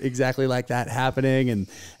conversation exactly like that happening, and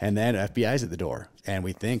then FBI's at the door, and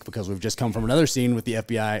we think because we've just come from another scene with the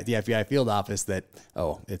FBI field office that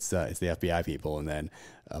it's the FBI people, and then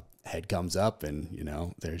a head comes up, and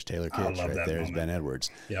there's Taylor Kitsch right there. There's Ben Edwards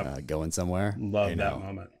going somewhere. Love that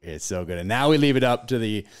moment. It's so good. And now we leave it up to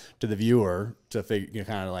the viewer to figure,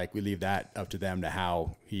 kind of like we leave that up to them to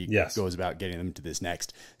how he goes about getting them to this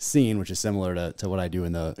next scene, which is similar to what I do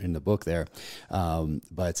in the book there.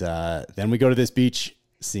 But then we go to this beach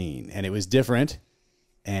scene, and it was different,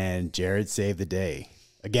 and Jared saved the day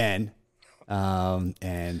again,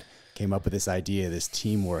 and came up with this idea, this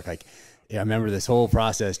teamwork. Like, I remember this whole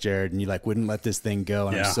process, Jared, and you like wouldn't let this thing go.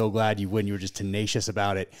 And I'm so glad you wouldn't. You were just tenacious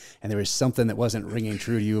about it. And there was something that wasn't ringing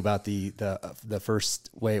true to you about the first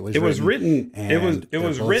way it was written. It was written. It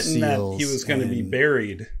was written that he was going to be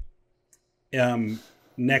buried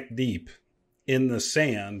neck deep in the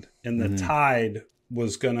sand, and the tide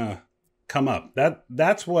was going to come up.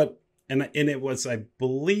 That's what, and it was, I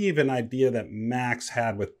believe, an idea that Max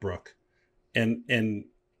had with Brooke.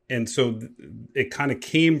 And so it kind of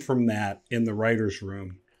came from that in the writer's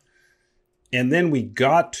room. And then we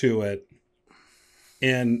got to it.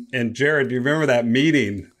 And Jared, do you remember that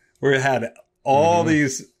meeting where it had all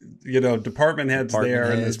these, department heads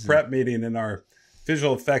there in this prep meeting, and our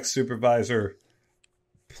visual effects supervisor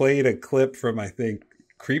played a clip from, I think,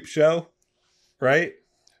 Creepshow, right?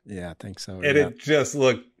 Yeah, I think so. And it just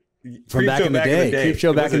looked from back in the day.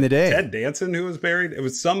 Creepshow back in the day. Ted Danson who was buried. It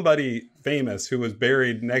was somebody famous who was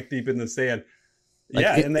buried neck deep in the sand.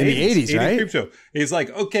 Like in the 80s, right? Creepshow. He's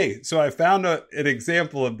like, okay, so I found an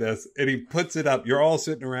example of this, and he puts it up. You're all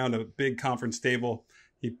sitting around a big conference table.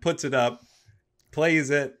 He puts it up,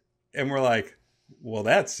 plays it, and we're like, well,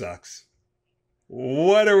 that sucks.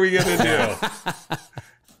 What are we going to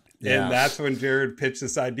do? And that's when Jared pitched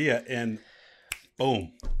this idea, and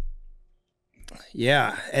boom.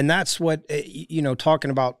 Yeah, and that's what,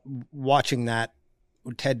 talking about watching that,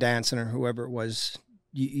 Ted Danson or whoever it was,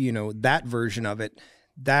 that version of it,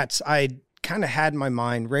 I kind of had in my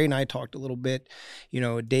mind. Ray and I talked a little bit,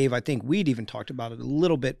 Dave, I think we'd even talked about it a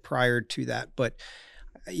little bit prior to that, but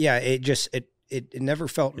yeah, it never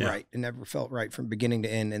felt right. It never felt right from beginning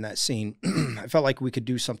to end in that scene. I felt like we could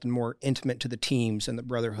do something more intimate to the teams and the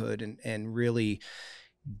brotherhood, and really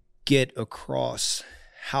get across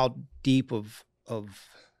how deep of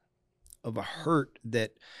a hurt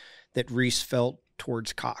that Reese felt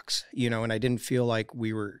towards Cox, and I didn't feel like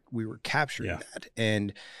we were capturing that.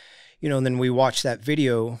 And, and then we watched that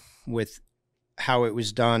video with how it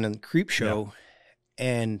was done in the Creepshow.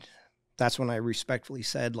 And that's when I respectfully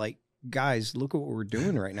said, like, guys, look at what we're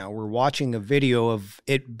doing right now. We're watching a video of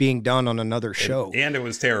it being done on another show. And it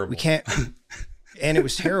was terrible. We can't, and it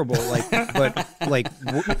was terrible.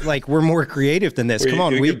 Like we're more creative than this. Come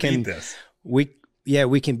on, we can beat this.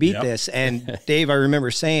 We can beat this. And Dave, I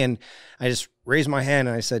remember saying, I just raised my hand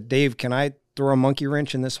and I said, Dave, can I throw a monkey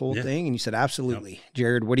wrench in this whole thing? And you said, absolutely. Yep.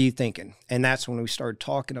 Jared, what are you thinking? And that's when we started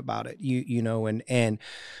talking about it, and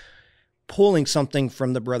pulling something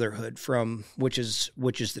from the brotherhood, which is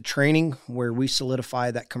the training where we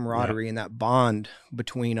solidify that camaraderie and that bond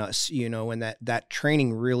between us, and that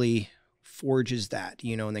training really forges that,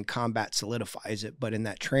 and then combat solidifies it. But in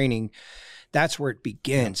that training, that's where it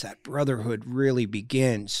begins. That brotherhood really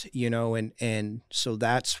begins, and so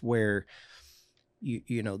that's where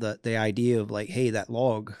the idea of like, hey, that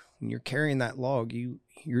log, when you're carrying that log,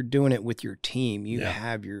 you're doing it with your team. You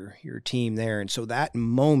have your team there. And so that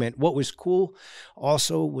moment, what was cool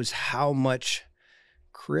also was how much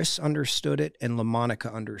Chris understood it and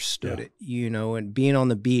LaMonica understood it, and being on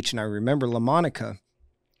the beach. And I remember LaMonica,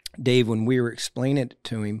 Dave, when we were explaining it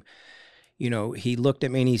to him, he looked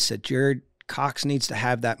at me and he said, Jared, Cox needs to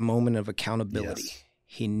have that moment of accountability. Yes.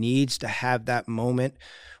 He needs to have that moment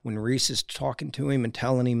when Reese is talking to him and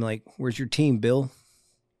telling him, like, where's your team, Bill?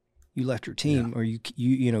 You left your team, or you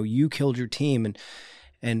killed your team.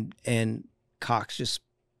 And Cox just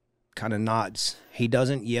kind of nods. He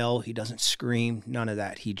doesn't yell. He doesn't scream. None of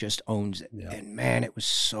that. He just owns it. Yeah. And man, it was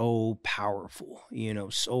so powerful,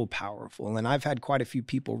 so powerful. And I've had quite a few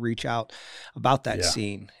people reach out about that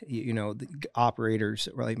scene. The operators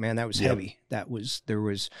were like, man, that was heavy. There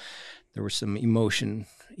was some emotion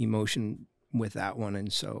with that one.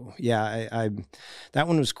 And so, I that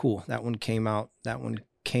one was cool. That one came out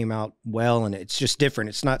came out well, and it's just different.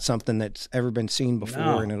 It's not something that's ever been seen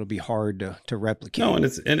before, and it'll be hard to replicate. No, and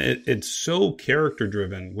it's so character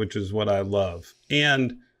driven, which is what I love.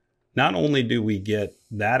 And not only do we get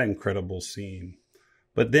that incredible scene,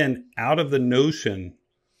 but then out of the notion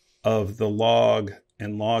of the log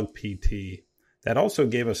and log PT, that also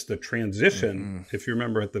gave us the transition, if you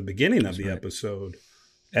remember at the beginning of the episode,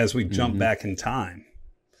 as we jump back in time.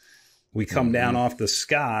 We come down off the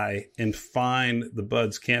sky and find the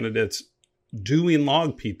Buds candidates doing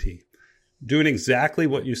log PT, doing exactly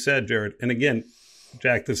what you said, Jared. And again,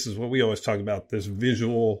 Jack, this is what we always talk about, this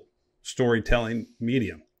visual storytelling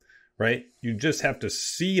medium, right? You just have to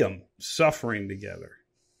see them suffering together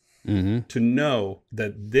to know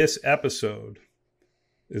that this episode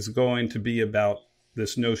is going to be about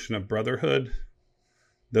this notion of brotherhood,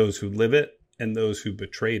 those who live it and those who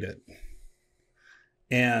betrayed it.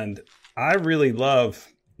 And I really love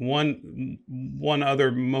one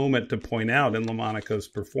other moment to point out in LaMonica's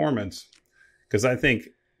performance, because I think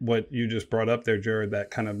what you just brought up there, Jared,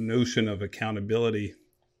 that kind of notion of accountability,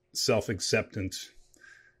 self-acceptance,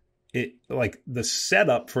 it like the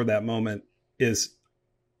setup for that moment is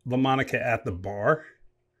LaMonica at the bar.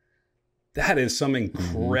 That is some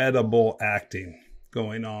incredible acting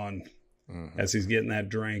going on as he's getting that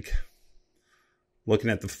drink, looking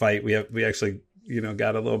at the fight. We actually,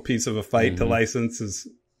 got a little piece of a fight to license, is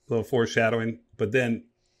a little foreshadowing, but then,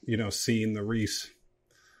 seeing the Reese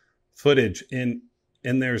footage and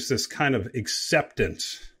there's this kind of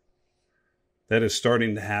acceptance that is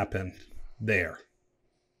starting to happen there.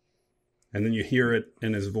 And then you hear it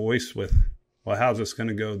in his voice with, well, how's this going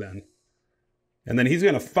to go then? And then he's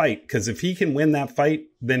going to fight, because if he can win that fight,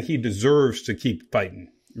 then he deserves to keep fighting,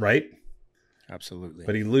 right? Absolutely.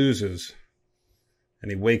 But he loses, and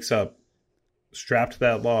he wakes up strapped to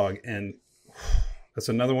that log, and that's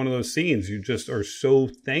another one of those scenes you just are so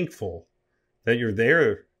thankful that you're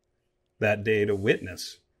there that day to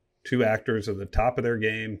witness. Two actors at the top of their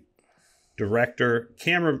game, director,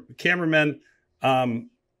 cameraman.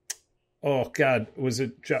 Oh God, was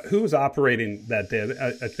it who was operating that day?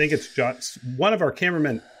 I think it's one of our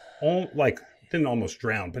cameramen. Didn't almost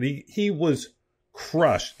drown, but he was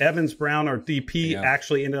crushed. Evans Brown, our DP,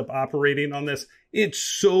 actually ended up operating on this. It's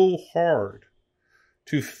so hard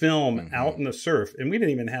to film out in the surf, and we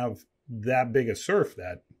didn't even have that big a surf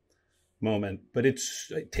that moment, but it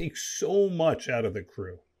takes so much out of the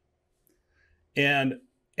crew, and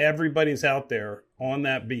everybody's out there on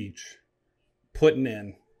that beach putting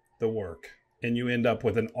in the work, and you end up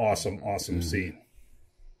with an awesome scene.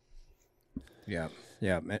 Yeah,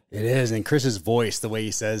 man. It is. And Chris's voice, the way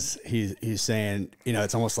he says, he's saying,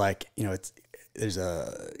 it's almost like, he's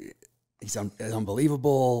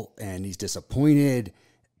unbelievable and he's disappointed,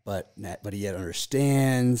 but he yet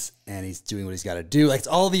understands, and he's doing what he's got to do. Like, it's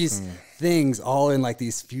all these things all in like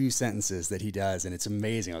these few sentences that he does. And it's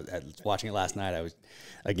amazing. I was watching it last night. I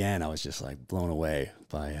was just like blown away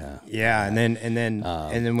by, and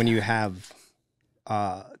then when you have,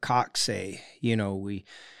 Cox say, we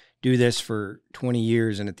do this for 20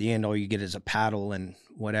 years, and at the end, all you get is a paddle and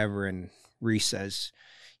whatever. And Reese says,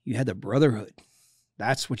 you had the brotherhood.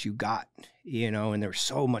 That's what you got, and there's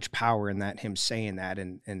so much power in that, him saying that.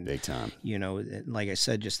 And big time, like I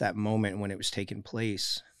said, just that moment when it was taking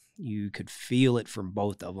place, you could feel it from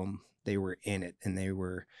both of them. They were in it, and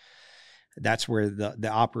that's where the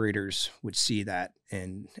operators would see that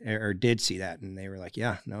or did see that. And they were like,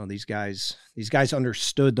 yeah, no, these guys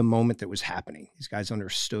understood the moment that was happening. These guys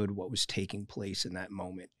understood what was taking place in that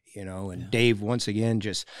moment, and Dave, once again,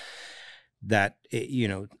 just that,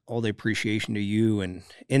 all the appreciation to you, and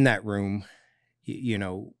in that room,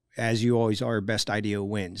 as you always are, best idea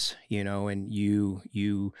wins, and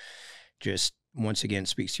you just, once again,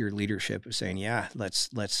 speaks to your leadership of saying, yeah, let's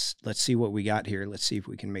see what we got here. Let's see if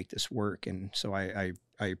we can make this work. And so I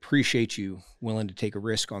appreciate you willing to take a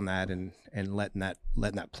risk on that and letting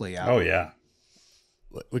that play out. Oh yeah.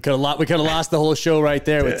 We could have lost the whole show right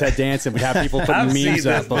there with Ted Danson. We'd have people putting memes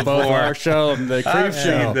up of both our show and the Crave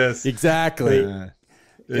show. This. Exactly.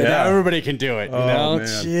 Now everybody can do it, Man.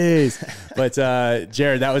 Jeez. But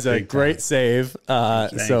Jared, that was a great save.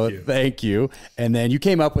 Thank you. And then you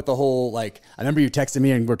came up with the whole, I remember you texted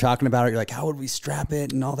me and we're talking about it. You're like, how would we strap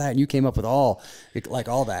it and all that? And you came up with all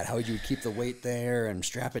that. How would you keep the weight there and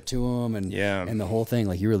strap it to him and the whole thing?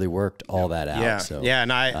 Like, you really worked all that out. Yeah. So,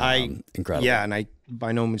 and I incredible. Yeah, and I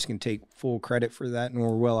by no means can take full credit for that,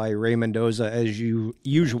 nor will I. Ray Mendoza, as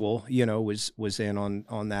usual, was in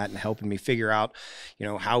on that and helping me figure out,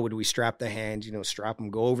 how would we strap the hands, strap them,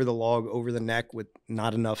 go over the log, over the neck with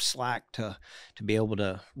not enough slack to be able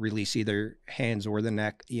to release either hands or the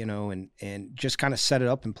neck, and just kind of set it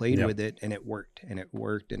up and played with it, and it worked, and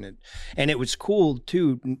it was cool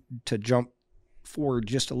too to jump forward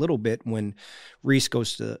just a little bit when Reese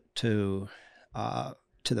goes to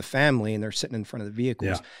the family and they're sitting in front of the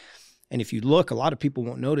vehicles. Yeah. And if you look, a lot of people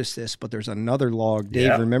won't notice this, but there's another log.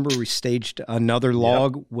 Dave, remember we staged another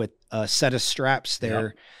log with a set of straps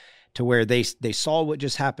there to where they saw what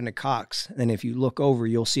just happened to Cox. And if you look over,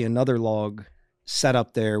 you'll see another log set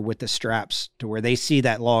up there with the straps to where they see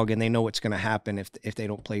that log and they know what's going to happen if they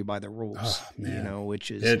don't play by the rules,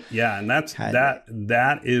 which is and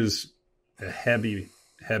that is a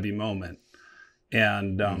heavy moment.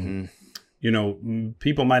 And,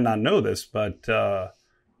 people might not know this, but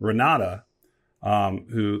Renata,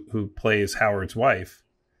 who plays Howard's wife,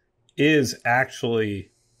 is actually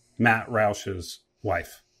Matt Roush's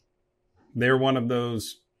wife. They're one of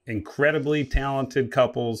those incredibly talented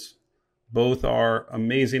couples. Both are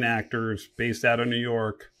amazing actors based out of New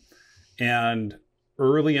York. And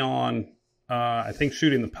early on, I think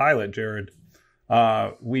shooting the pilot, Jared,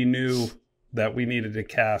 we knew that we needed to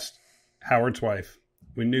cast Howard's wife.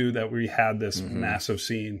 We knew that we had this massive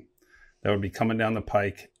scene that would be coming down the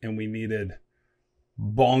pike, and we needed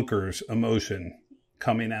bonkers emotion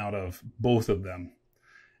coming out of both of them.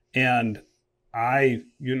 And I,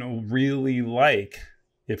 really like,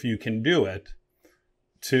 if you can do it,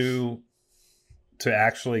 to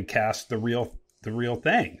actually cast the real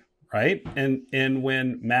thing, right? And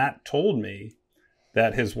when Matt told me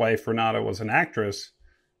that his wife Renata was an actress,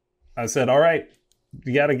 I said, all right,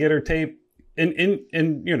 you got to get her tape. And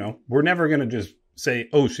we're never going to just say,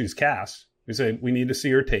 oh, she's cast. We say, we need to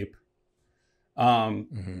see her tape.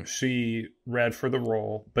 She read for the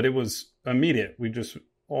role, but it was immediate. We just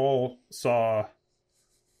all saw,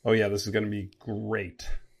 oh yeah, this is going to be great.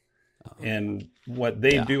 And what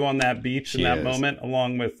they do on that beach in that moment,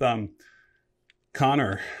 along with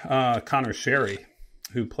Connor Sherry,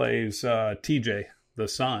 who plays TJ, the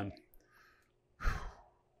son.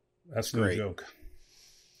 That's no joke.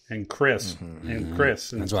 And Chris. And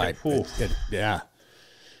that's right.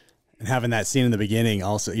 And having that scene in the beginning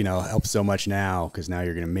also, helps so much now, because now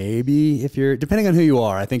you're going to maybe, if you're, depending on who you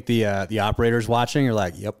are, I think the operators watching are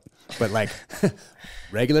like, yep. But like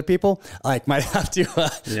regular people might have to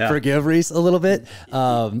forgive Reese a little bit.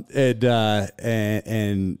 And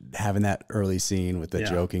having that early scene with the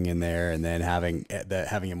joking in there, and then having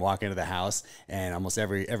him walk into the house, and almost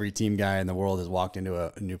every team guy in the world has walked into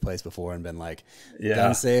a new place before and been like,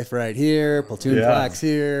 gun safe right here, platoon flags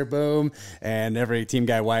here, boom. And every team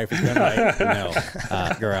guy wife has been like, no,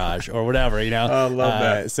 garage or whatever, I love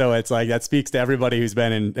that. So it's like, that speaks to everybody who's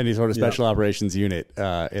been in any sort of special operations unit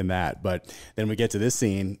in that. But then we get to this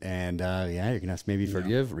scene, and you're gonna have to maybe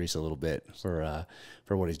forgive Reese a little bit for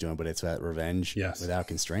what he's doing, but it's that revenge without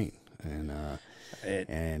constraint, and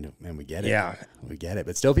we get it. Yeah, we get it.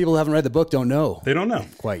 But still, people who haven't read the book don't know. They don't know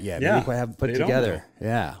quite yet. Maybe quite haven't put it together.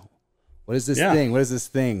 Yeah. What is this thing? What is this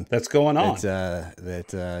thing that's going on?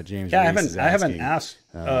 That James. Yeah, I haven't asked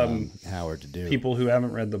Howard to do. People who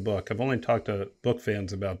haven't read the book. I've only talked to book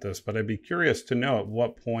fans about this, but I'd be curious to know, at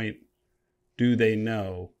what point do they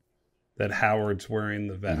know that Howard's wearing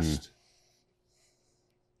the vest?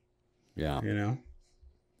 Yeah.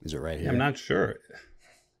 Is it right here? I'm not sure.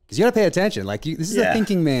 Because you got to pay attention. This is a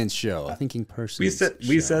thinking man's show, a thinking person's show.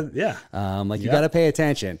 We said, you got to pay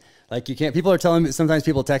attention. You can't, people are telling me, sometimes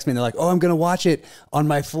people text me and they're like, oh, I'm going to watch it on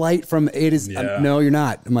my flight from A to Z. No, you're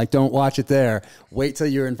not. I'm like, don't watch it there. Wait till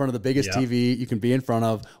you're in front of the biggest TV you can be in front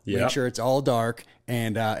of. Make sure it's all dark,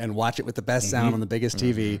 and watch it with the best sound on the biggest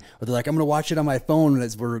TV. Or they're like, I'm going to watch it on my phone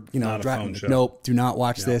as we're, driving. Nope, do not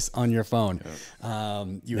watch this on your phone.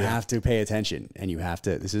 You have to pay attention, and you have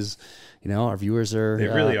to, this is, our viewers are, they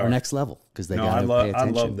really are next level, because they got to pay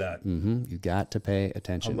attention. I love that. You got to pay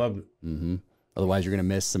attention. I love it. Otherwise, you're going to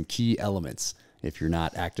miss some key elements if you're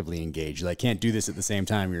not actively engaged. You can't do this at the same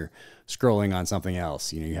time you're scrolling on something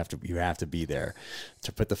else. You have to be there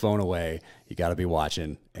to put the phone away. You got to be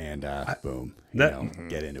watching, and boom,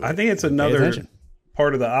 get into it. I think it's another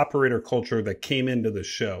part of the operator culture that came into the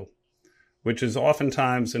show, which is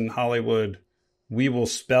oftentimes in Hollywood, we will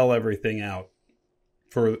spell everything out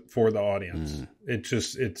for the audience.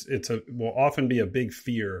 It will often be a big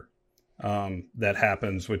fear that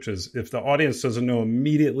happens, which is, if the audience doesn't know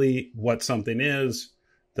immediately what something is,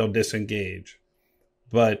 they'll disengage.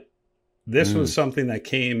 But this was something that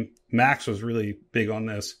Max was really big on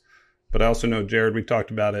this, but I also know, Jared, we've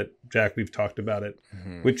talked about it. Jack, we've talked about it,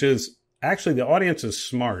 which is actually the audience is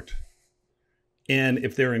smart. And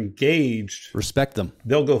if they're engaged, respect them.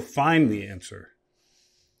 They'll go find the answer.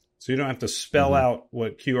 So you don't have to spell out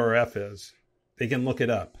what QRF is. They can look it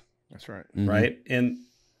up. That's right. Right. And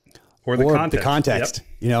or the context.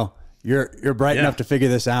 Yep. You're bright enough to figure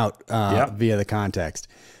this out via the context.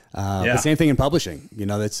 The same thing in publishing.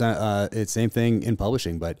 That's it's same thing in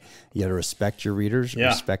publishing, but you got to respect your readers,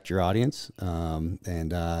 respect your audience, and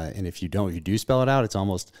if you do spell it out, it's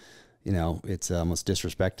almost it's almost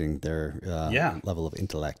disrespecting their level of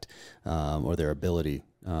intellect or their ability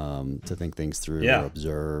to think things through or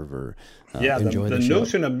observe or enjoy the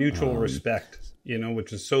notion of mutual respect,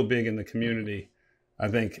 which is so big in the community, I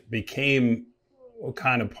think became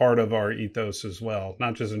kind of part of our ethos as well,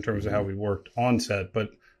 not just in terms of how we worked on set, but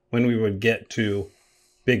when we would get to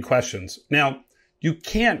big questions. Now, you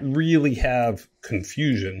can't really have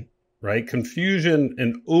confusion, right? Confusion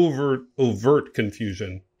and overt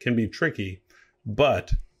confusion can be tricky,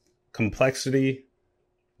 but complexity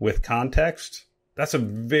with context, that's a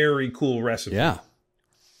very cool recipe. Yeah.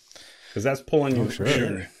 Because that's pulling you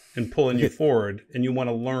in and pulling you forward, and you want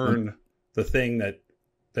to learn the thing that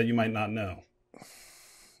you might not know.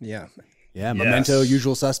 Yeah. Yeah, Memento,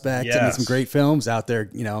 Usual Suspect, and some great films out there.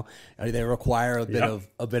 They require a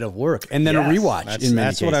bit of work, and then a rewatch.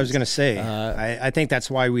 That's what I was going to say. I think that's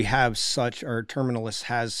why we have our Terminal List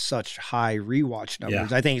has such high rewatch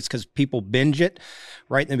numbers. I think it's because people binge it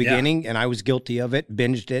right in the beginning, and I was guilty of it.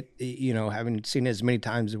 Binged it, haven't seen it as many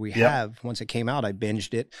times as we have. Once it came out, I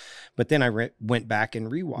binged it, but then I went back and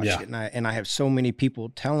rewatched it, and I have so many people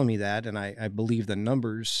telling me that, and I believe the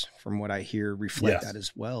numbers from what I hear reflect that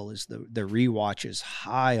as well. Is the rewatch is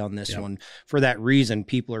high on this one. For that reason,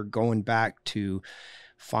 people are going back to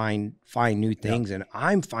find new things, and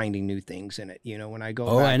I'm finding new things in it. When I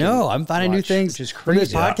go back I know. I'm finding new things. Which is From crazy.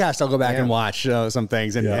 this podcast, I'll go back and watch some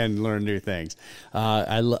things and learn new things.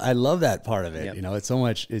 I love that part of it.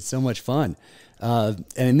 It's so much fun. And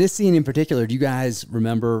in this scene in particular, do you guys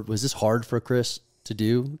remember, was this hard for Chris to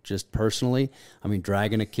do, just personally? I mean,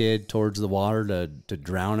 dragging a kid towards the water to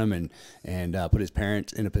drown him and put his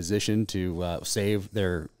parents in a position to save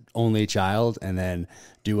their only child, and then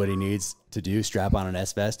do what he needs to do, strap on an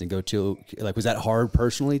S-vest and go to, was that hard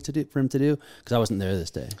personally for him to do? Because I wasn't there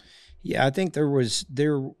this day. Yeah, I think there was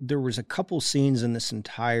a couple scenes in this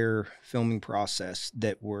entire filming process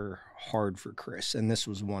that were hard for Chris, and this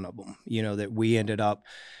was one of them. That we ended up,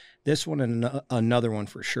 this one and another one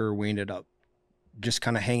for sure, we ended up just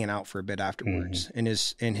kind of hanging out for a bit afterwards in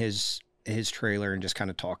his trailer and just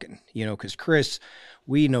kind of talking, because Chris,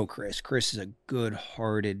 we know Chris is a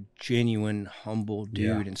good-hearted, genuine, humble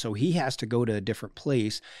dude. And so he has to go to a different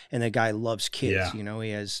place, and the guy loves kids. He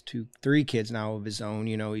has 3 kids now of his own.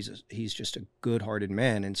 He's just a good-hearted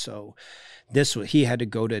man. And so he had to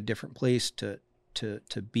go to a different place to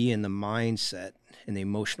be in the mindset and the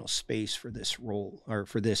emotional space for this role or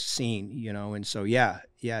for this scene, and so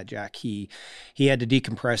Jack, he had to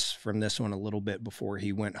decompress from this one a little bit before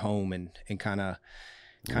he went home and kind of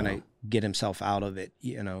get himself out of it.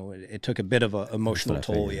 It took a bit of an emotional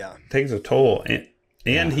toll. It takes a toll,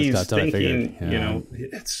 and he's thinking,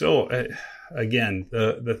 it's so again,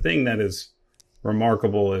 the thing that is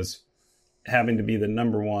remarkable is having to be the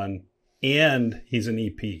number one, and he's an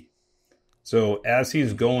EP. So as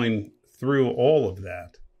he's going through all of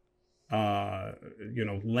that,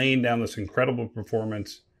 laying down this incredible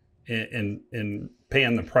performance and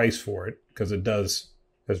paying the price for it, because it does,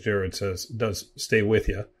 as Jared says, does stay with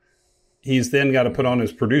you. He's then got to put on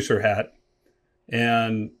his producer hat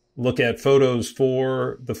and look at photos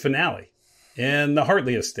for the finale and the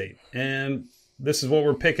Hartley estate. And this is what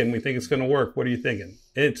we're picking. We think it's going to work. What are you thinking?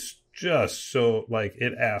 It's just so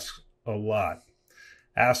it asks a lot.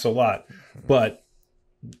 But,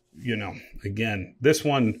 again, this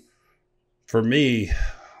one, for me,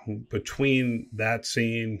 between that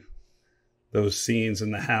scene, those scenes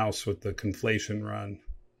in the house with the conflation run,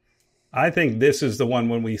 I think this is the one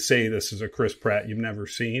when we say this is a Chris Pratt you've never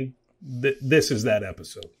seen. This is that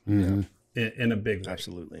episode in a big way.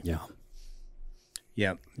 Absolutely. Yeah.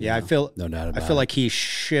 Yeah. I feel no doubt about I feel like he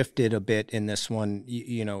shifted a bit in this one,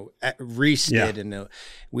 Reese did. And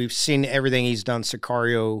we've seen everything he's done.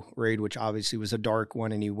 Sicario Raid, which obviously was a dark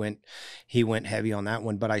one, and he went heavy on that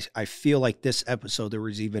one. But I feel like this episode, there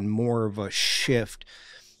was even more of a shift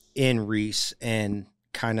in Reese and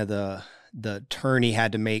kind of the turn he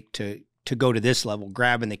had to make to go to this level,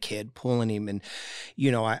 grabbing the kid, pulling him. And,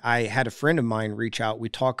 I had a friend of mine reach out. We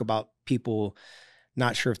talk about people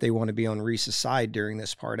not sure if they want to be on Reese's side during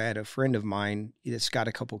this part. I had a friend of mine that's got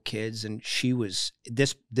a couple kids, and she was,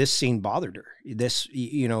 this scene bothered her. This,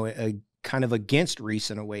 kind of against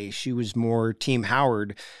Reese in a way. She was more Team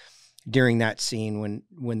Howard during that scene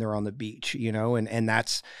when they're on the beach, and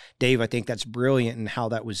that's, Dave, I think that's brilliant in how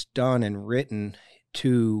that was done and written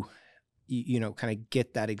to, kind of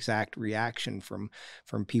get that exact reaction from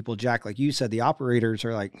people. Jack, like you said, the operators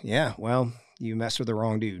are like, yeah, well, you messed with the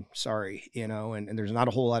wrong dude. Sorry, and there's not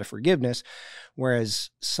a whole lot of forgiveness.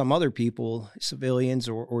 Whereas some other people, civilians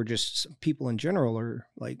or just people in general, are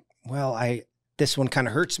like, well, this one kind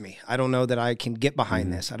of hurts me. I don't know that I can get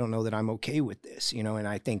behind this. I don't know that I'm okay with this, and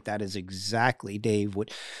I think that is exactly, Dave,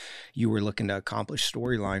 what you were looking to accomplish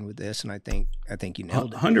storyline with this. And I think you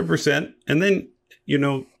nailed it. 100%. And then,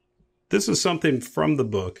 this is something from the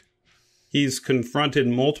book. He's confronted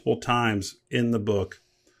multiple times in the book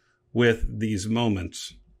with these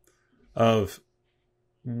moments of,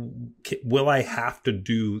 will I have to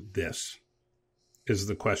do this? Is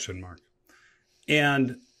the question mark.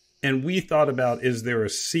 And we thought about, is there a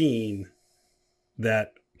scene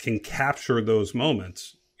that can capture those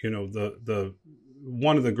moments? The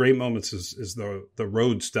one of the great moments is the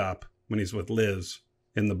road stop when he's with Liz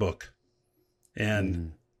in the book.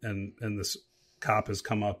 And this cop has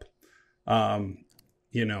come up, and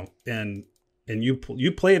you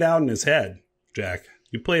play it out in his head, Jack.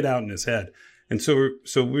 You play it out in his head. And so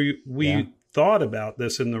we thought about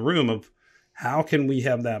this in the room of, how can we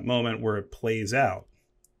have that moment where it plays out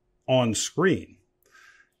on screen?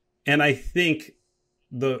 And I think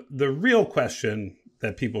the real question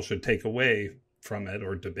that people should take away from it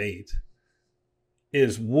or debate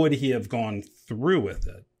is, would he have gone through with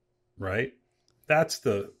it? Right? That's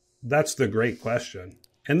the great question.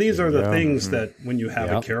 And these are the things that when you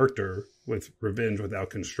have a character with revenge without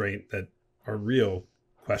constraint, that are real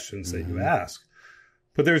questions that you ask.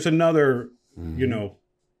 But there's another,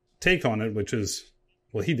 take on it, which is,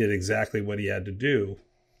 well, he did exactly what he had to do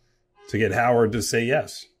to get Howard to say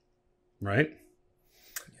yes. Right?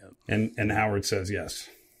 Yep. And Howard says yes.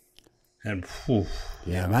 And whew,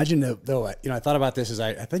 imagine though, I thought about this as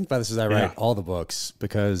I think about this as I write all the books,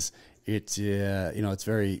 because it's, it's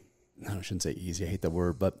very, I shouldn't say easy, I hate that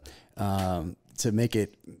word, but to make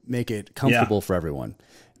it comfortable for everyone.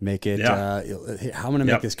 Make it, how I'm going to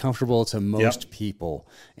make this comfortable to most people,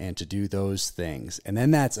 and to do those things. And then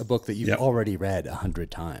that's a book that you've already read 100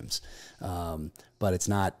 times. But it's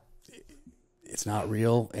not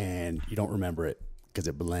real, and you don't remember it because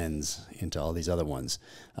it blends into all these other ones.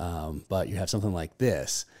 But you have something like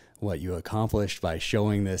this, what you accomplished by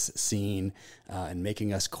showing this scene and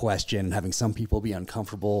making us question and having some people be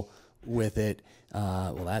uncomfortable with it.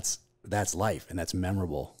 Well, that's life, and that's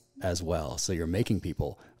memorable as well. So you're making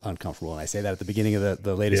people uncomfortable. And I say that at the beginning of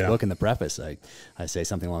the latest book in the preface. I say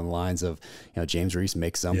something along the lines of, James Reese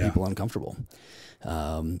makes some people uncomfortable.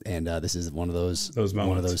 And this is one of those moments.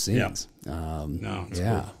 One of those scenes. No, it's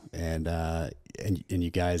cool. And you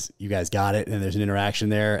guys got it. And there's an interaction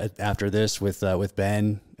there after this with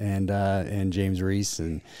Ben and James Reese,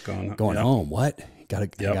 and going home. What?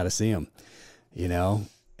 Gotta see him,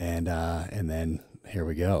 and then here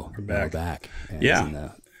we go. We're back.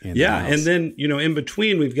 And and then, in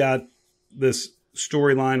between, we've got this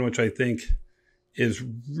storyline, which I think is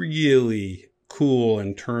really cool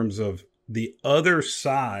in terms of the other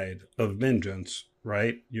side of vengeance,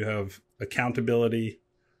 right? You have accountability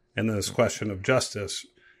and this question of justice.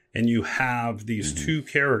 And you have these two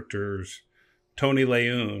characters, Tony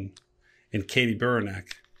Leung and Katie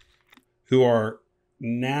Beranek, who are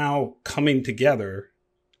now coming together,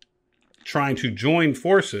 trying to join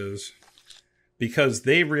forces, because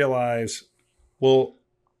they realize, well,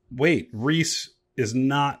 wait, Reese is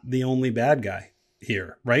not the only bad guy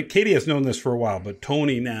here, right? Katie has known this for a while, but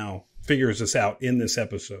Tony now figures this out in this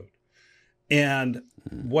episode. And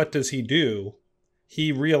what does he do?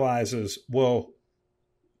 He realizes, well,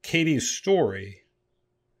 Katie's story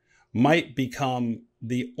might become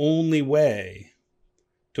the only way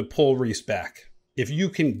to pull Reese back. If you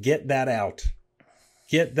can get that out,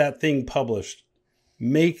 get that thing published,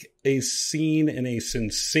 make a scene and a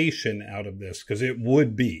sensation out of this, because it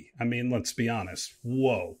would be, let's be honest,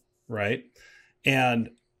 whoa, right? And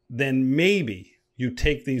then maybe you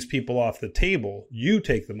take these people off the table, you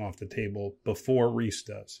take them off the table before Reese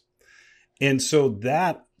does. And so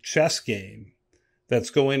that chess game that's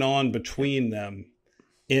going on between them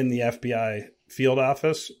in the FBI field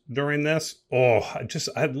office during this,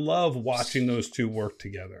 I love watching those two work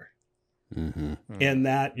together. Mm-hmm. And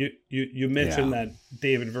that you mentioned that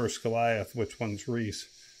David versus Goliath, which one's Reese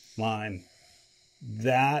line.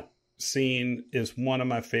 That scene is one of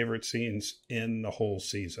my favorite scenes in the whole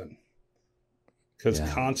season. Because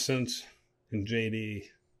Constance and JD,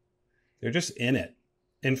 they're just in it.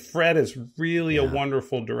 And Fred is really a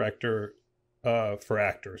wonderful director for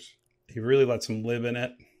actors. He really lets them live in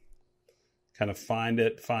it, kind of find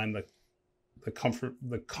the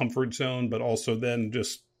comfort zone, but also then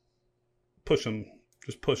just push them.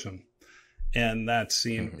 And that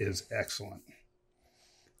scene is excellent.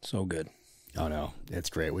 So good. Oh no, it's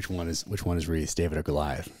great. Which one is Reese, David or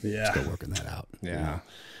Goliath? Yeah, still working that out. Yeah, you know?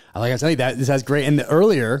 I tell you that this has great. And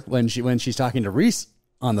earlier when she's talking to Reese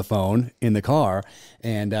on the phone in the car,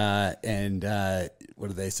 and what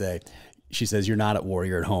do they say? She says, "You're not at war.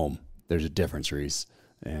 You're at home. There's a difference, Reese."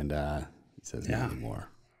 And he says, "Not anymore."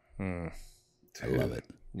 I love it.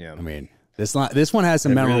 Yeah, I mean this one has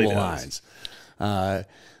some memorable really lines. To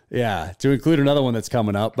include another one that's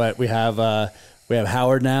coming up, but we have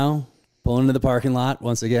Howard now pulling into the parking lot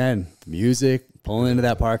once again. Music, pulling into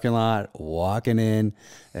that parking lot, walking in,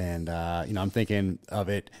 and I'm thinking of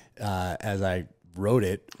it as I wrote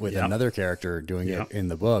it with another character doing it in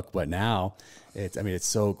the book, but now it's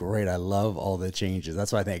so great. I love all the changes.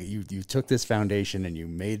 That's why I think you took this foundation and you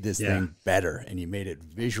made this thing better, and you made it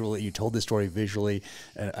visually. You told the story visually,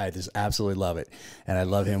 and I just absolutely love it. And I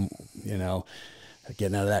love him,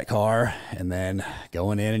 getting out of that car and then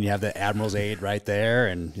going in, and you have the Admiral's aide right there,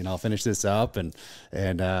 and I'll finish this up, and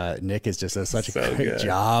Nick is just does such a great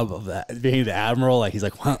job of that, being the Admiral. Like he's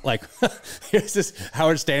like, what? Like here's this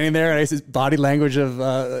Howard standing there, and it's his body language of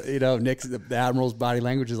Nick's the Admiral's body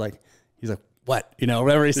language is like, he's like, what,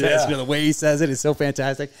 whatever he says, the way he says it is so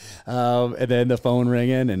fantastic. And then the phone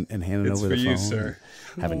ringing and handing over the phone, sir.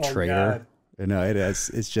 Having Trader.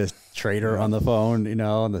 It's just Trader on the phone,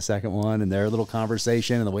 on the second one, and their little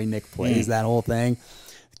conversation, and the way Nick plays that whole thing.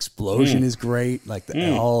 Explosion is great, like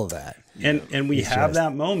all of that. And we have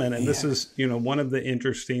that moment, and this is, one of the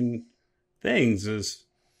interesting things is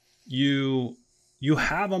you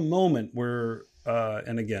have a moment where,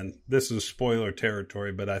 and again, this is spoiler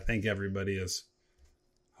territory, but I think everybody is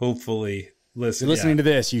hopefully listening to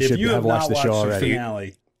this. You should have watched the show already.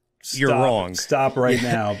 Finale, You're wrong. Stop right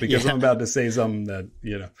now, because I'm about to say something that,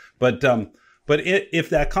 but if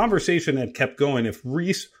that conversation had kept going, if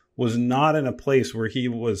Reese was not in a place where he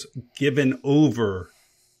was given over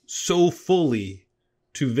so fully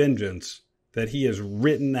to vengeance that he has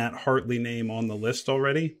written that Hartley name on the list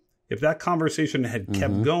already, if that conversation had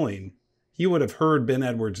kept going, he would have heard Ben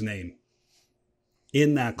Edwards' name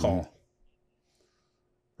in that call.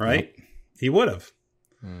 Right? Yep. He would have.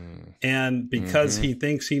 And because he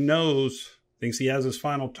thinks he has his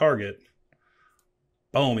final target,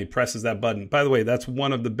 boom, he presses that button. By the way, that's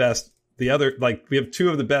one of the best. We have two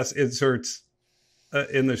of the best inserts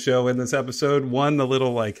in the show in this episode. One, the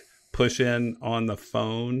little push in on the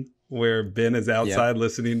phone where Ben is outside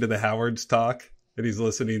listening to the Howards talk, and he's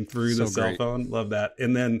listening through the cell phone. Love that.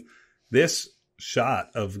 And then this shot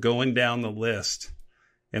of going down the list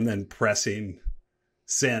and then pressing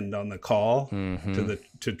send on the call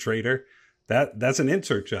to Trader. That's an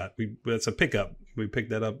insert shot. That's a pickup. We picked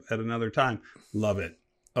that up at another time. Love it.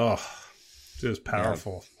 Oh, just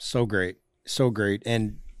powerful. Yeah, so great. So great.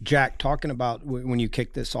 And Jack, talking about when you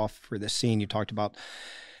kicked this off for this scene, you talked about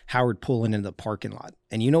Howard pulling into the parking lot.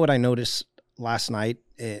 And you know what I noticed last night?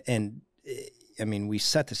 And I mean, we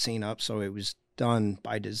set the scene up, so it was done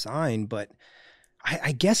by design, but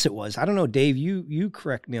I guess it was. I don't know, Dave, you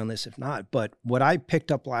correct me on this if not, but what I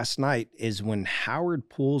picked up last night is when Howard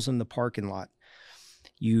pulls in the parking lot,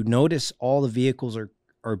 you notice all the vehicles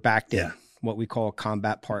are backed in, what we call a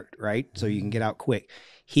combat part, right? So you can get out quick.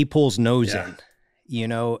 He pulls nose in,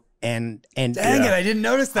 and dang it, I didn't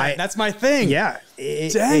notice that. That's my thing. Yeah,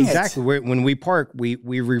 exactly. When we park, we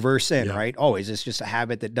reverse in, right? Always. It's just a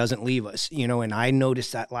habit that doesn't leave us, and I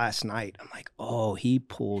noticed that last night. I'm like, oh, he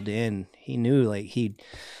pulled in. He knew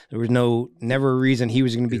there was never a reason he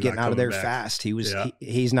was going to be getting out of there fast. He was,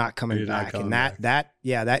 he's not coming back. And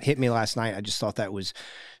that hit me last night. I just thought that was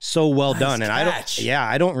so well done. And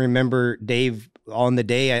I don't remember Dave on the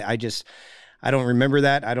day. I don't remember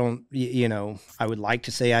that. I don't, I would like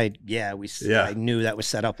to say I knew that was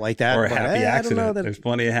set up like that. Or a happy accident. There's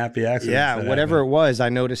plenty of happy accidents. Yeah, whatever it was, I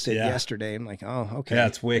noticed it yesterday. I'm like, oh, okay. Yeah,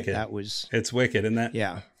 it's wicked. It's wicked. And that,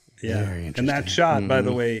 very interesting. And that shot, by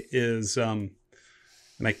the way, is, and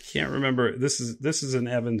I can't remember, this is an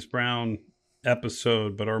Evans Brown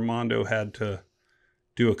episode, but Armando had to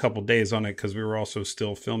do a couple days on it because we were also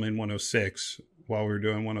still filming 106 while we were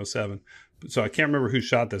doing 107. So I can't remember who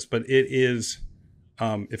shot this, but it is,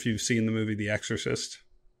 if you've seen the movie The Exorcist,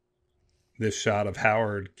 this shot of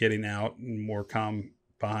Howard getting out in more calm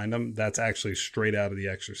behind him, that's actually straight out of The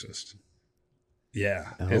Exorcist.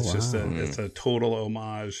 Yeah, Oh, it's wow. just it's a total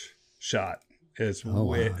homage shot. It's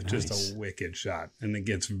just nice. a wicked shot, and it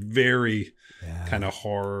gets very kind of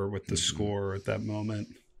horror with the score at that moment.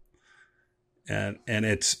 And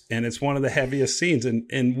it's one of the heaviest scenes, and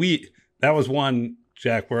that was one,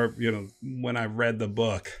 Jack, where when I read the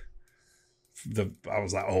book, I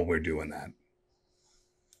was like, oh, we're doing that.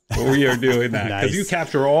 We are doing that because Nice. you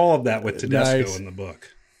capture all of that with Tedesco Nice. in the book.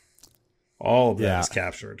 All of that is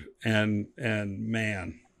captured, and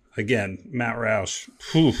man, again, Matt Roush,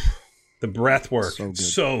 the breath work,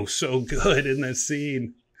 so good in this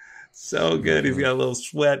scene, so good. He's got a little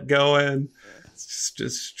sweat going,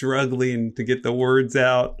 just struggling to get the words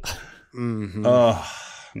out. Oh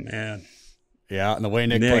man. Yeah, and the way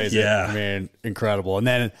Nick plays it, I mean, incredible. And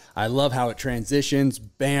then I love how it transitions.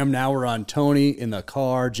 Bam, now we're on Tony in the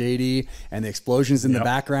car, JD, and the explosions in the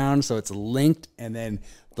background. So it's linked. And then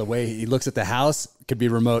the way he looks at the house could be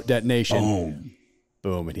remote detonation.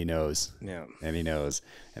 Boom, and he knows. Yeah. And he knows.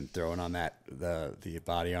 And throwing on that the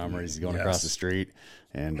body armor as he's going across the street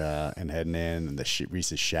and heading in, and the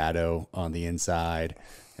Reese's shadow on the inside,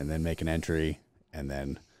 and then make an entry, and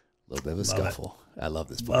then a little bit of a scuffle. I love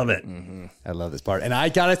this part. Love it. I love this part. And I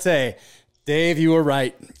got to say, Dave, you were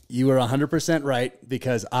right. You were 100% right,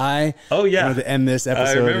 because I wanted to end this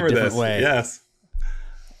episode a different way. Yes.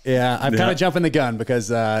 Yeah, I'm kind of jumping the gun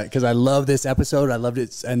because I love this episode. I loved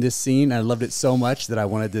it, and this scene. I loved it so much that I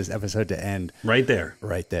wanted this episode to end right there.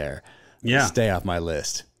 Yeah. Stay off my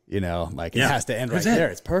list. It has to end right there.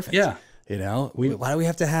 It's perfect. Yeah. Why do we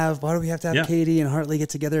have to have Katie and Hartley get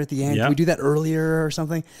together at the end? Can we do that earlier or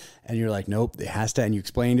something? And you're like, nope, it has to. And you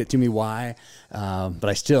explained it to me why. But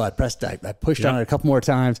I pushed on it a couple more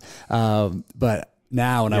times. But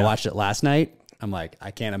now when I watched it last night, I'm like,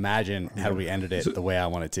 I can't imagine how we ended it the way I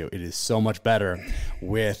wanted to. It is so much better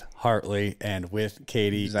with Hartley and with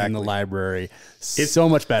Katie in the library. It's so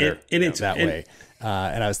much better that way.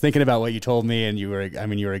 And I was thinking about what you told me, and you were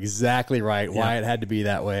exactly right. Why it had to be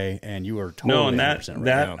that way, and you were totally and 100% right.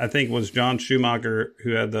 that I think was John Schumacher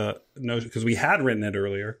who had the notion, because we had written it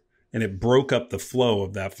earlier, and it broke up the flow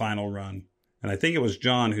of that final run. And I think it was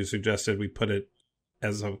John who suggested we put it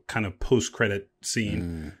as a kind of post-credit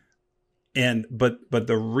scene. And but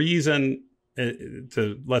the reason,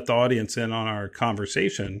 to let the audience in on our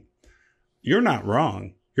conversation, you're not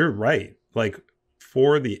wrong. You're right. Like,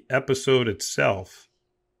 for the episode itself,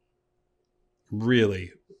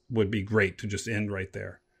 really would be great to just end right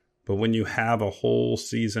there. But when you have a whole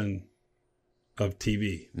season of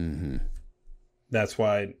TV, that's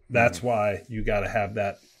why you got to have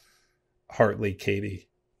that Hartley Katie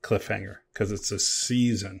cliffhanger, because it's a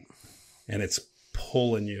season and it's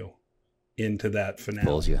pulling you into that finale.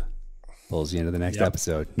 Pulls you into the next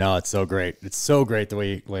episode. No, it's so great. It's so great the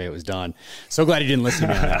way it was done. So glad you didn't listen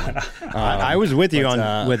to me on that one. I was with you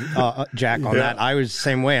with Jack on that. I was the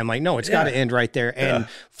same way. I'm like, no, it's got to end right there. And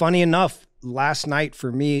funny enough, last night for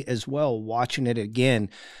me as well, watching it again,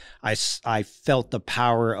 I felt the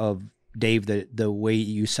power of Dave, the way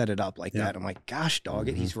you set it up like that. I'm like, gosh, dog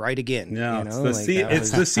it, he's right again. Yeah,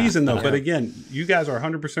 it's the season though. But again, you guys are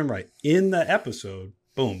 100% right. In the episode,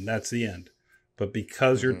 boom, that's the end. But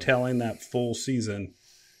because you're telling that full season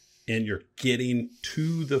and you're getting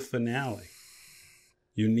to the finale,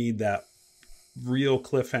 you need that real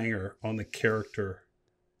cliffhanger on the character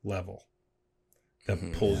level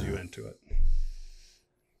that pulls you into it.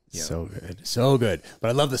 So good. But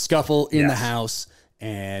I love the scuffle in the house.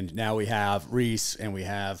 And now we have Reese and we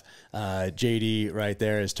have JD right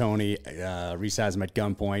there as Tony. Reese has him at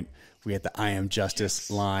gunpoint. We had the I am justice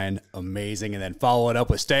line. Amazing. And then follow it up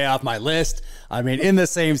with stay off my list. I mean, in the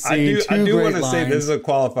same scene. I do want to say this is a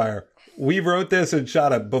qualifier. We wrote this and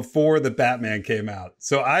shot it before the Batman came out.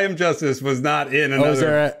 So I Am Justice was not in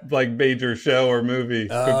another major show or movie.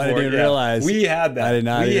 Oh, I didn't realize. We had that. I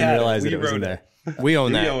didn't realize that it was in there. We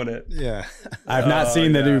own that. We own it. Yeah. I've not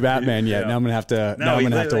seen the new Batman yet. Now I'm gonna have to. Now I'm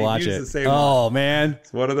gonna have to watch it. Oh man,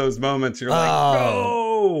 it's one of those moments you're like,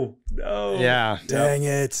 no. Yeah. Dang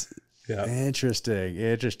it. Yeah.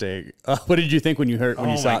 Interesting. What did you think when you saw that? Oh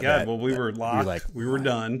my God. Well, we were locked. We were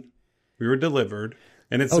done. We were delivered.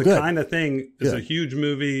 And it's the kind of thing. It's a huge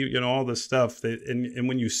movie. All this stuff. And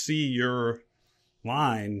when you see your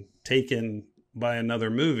line taken by another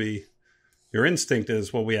movie, your instinct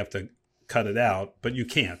is, well, we have to cut it out, but you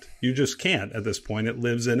can't. You just can't at this point. It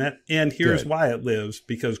lives in it. And here's why it lives,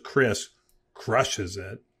 because Chris crushes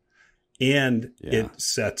it. And it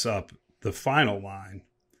sets up the final line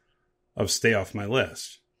of stay off my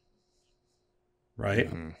list. Right?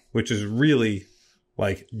 Mm-hmm. Which is really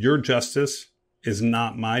like, your justice is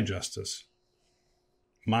not my justice.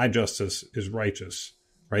 my justice is righteous,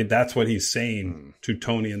 right? That's what he's saying to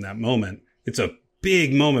Tony in that moment. It's a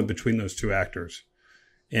big moment between those two actors.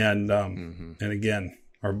 And and again,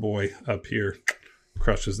 our boy up here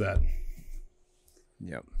crushes that.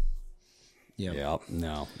 Yep.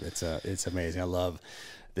 No, it's amazing. I love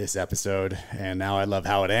this episode, and now I love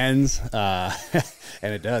how it ends. And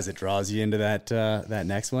it draws you into that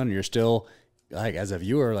next one. You're still like, as a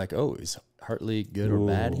viewer, like, oh, is Hartley good or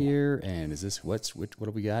bad here? And is this what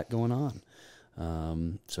do we got going on?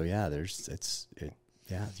 So yeah, you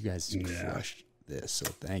guys crushed this. So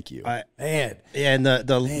thank you, man. And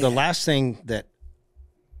the last thing that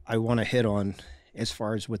I want to hit on, as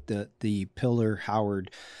far as with the Pillar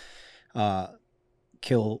Howard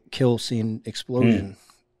kill scene explosion,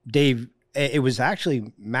 Dave, it was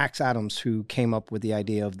actually Max Adams who came up with the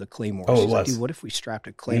idea of the Claymore. Oh, it was. was. Like, dude, what if we strapped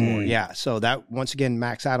a Claymore? Yeah. So that, once again,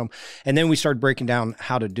 Max Adam. And then we started breaking down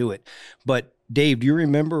how to do it. But Dave, do you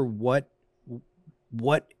remember what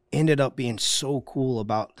ended up being so cool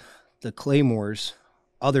about the Claymores,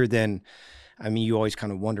 other than, I mean, you always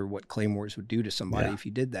kind of wonder what Claymores would do to somebody if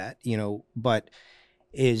you did that, but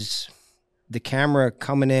is the camera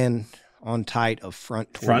coming in on tight of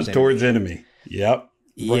front towards enemy. Yep.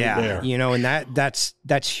 Right there. And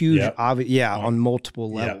that's huge. Yep. On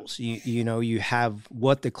multiple levels. You have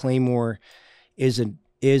what the Claymore is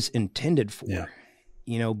intended for,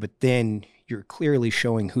 but then you're clearly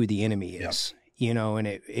showing who the enemy is, and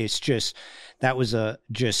it's just, that was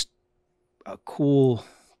just a cool,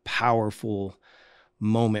 powerful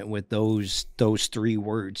moment with those three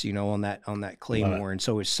words, on that Claymore. And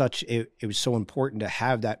so it was so important to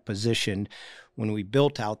have that positioned when we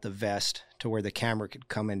built out the vest to where the camera could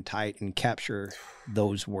come in tight and capture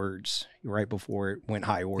those words right before it went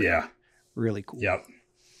high order. Yeah. Really cool. Yep.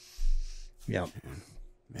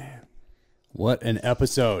 Man, what an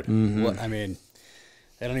episode. What, I mean,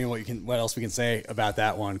 I don't know what else we can say about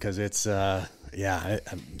that one, because it's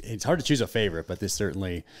it's hard to choose a favorite, but this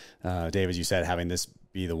certainly, Dave, as you said, having this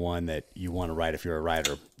be the one that you want to write if you're a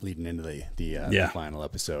writer leading into the final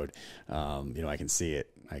episode. I can see it.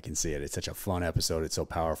 It's such a fun episode. It's so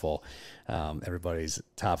powerful. Everybody's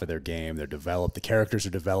top of their game. They're developed. The characters are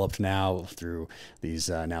developed now through these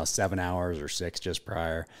now 7 hours or 6 just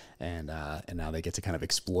prior, and now they get to kind of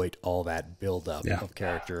exploit all that buildup of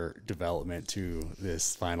character development to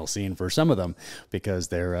this final scene for some of them, because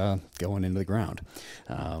they're going into the ground,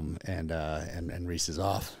 and Reese is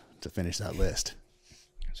off to finish that list.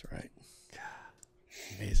 That's right.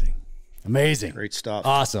 Amazing. Great stuff.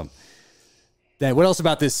 Awesome. Then what else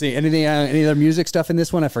about this scene? Anything? Any other music stuff in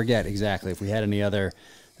this one? I forget exactly if we had any other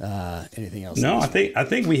anything else. No, I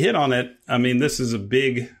think we hit on it. I mean, this is a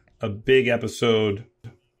big episode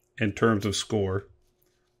in terms of score.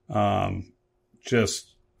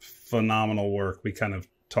 Just phenomenal work. We kind of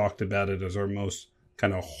talked about it as our most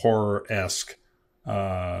kind of horror-esque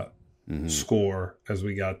score as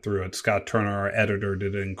we got through it. Scott Turner, our editor,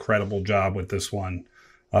 did an incredible job with this one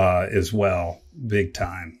as well, big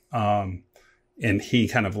time. And he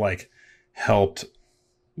kind of like helped,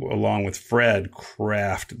 along with Fred,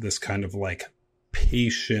 craft this kind of like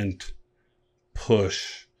patient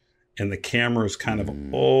push. And the camera is kind of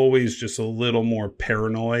always just a little more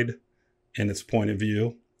paranoid in its point of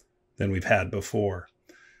view than we've had before.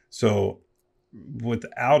 So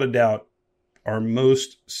without a doubt, our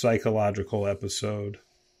most psychological episode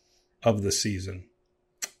of the season.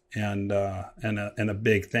 And a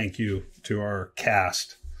big thank you to our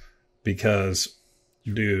cast, because,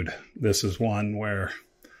 dude, this is one where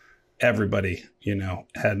everybody,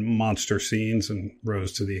 had monster scenes and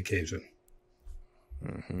rose to the occasion.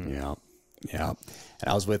 Yeah. And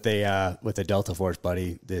I was with a Delta Force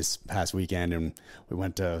buddy this past weekend, and we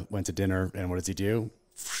went to dinner. And what does he do?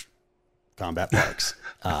 Combat Parks.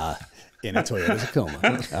 In a Toyota Tacoma,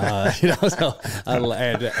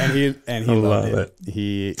 and he loved it.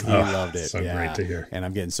 He loved it. So great to hear. And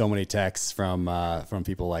I'm getting so many texts from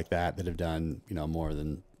people like that have done more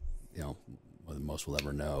than most will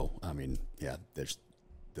ever know. I mean, there's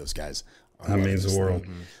those guys. That means the world,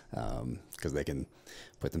 because they can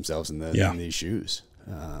put themselves in these shoes.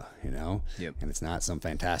 And it's not some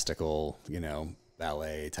fantastical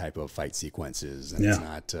ballet type of fight sequences, and it's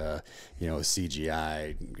not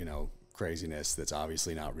CGI craziness that's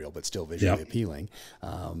obviously not real but still visually appealing.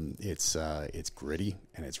 It's gritty,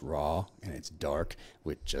 and it's raw, and it's dark,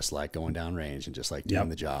 with just like going down range and just like doing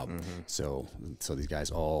the job. So these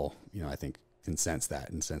guys all I think can sense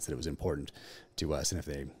that it was important to us, and if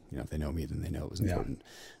they know me, then they know it was important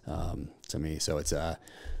to me. So it's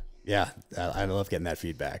Yeah, I love getting that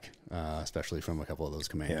feedback, especially from a couple of those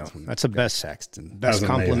commands. That's the best text and best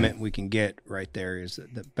compliment we can get right there. Is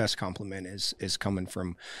that the best compliment is coming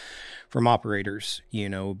from operators,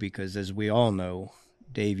 because as we all know,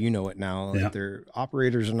 Dave, you know it now. Yeah. Their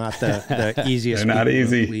operators are not the easiest. They're not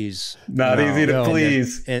easy. To please. Not easy to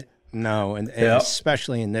please. And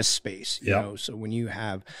especially in this space, So when you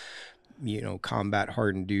have, combat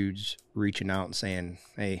hardened dudes reaching out and saying,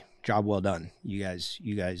 "Hey, job well done. You guys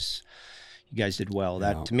did well."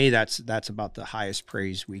 That to me, that's about the highest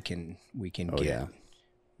praise we can get. Yeah.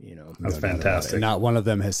 That's fantastic. Not one of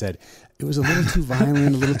them has said it was a little too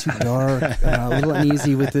violent, a little too dark, a little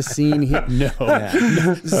uneasy with this scene here.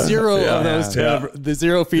 No, zero of those. The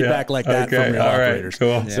zero feedback like that from your operators.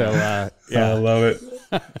 Cool. So I love it.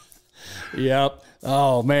 Yep.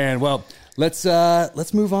 Oh man. Well, let's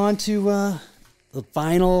move on to the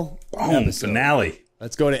final episode. Finale.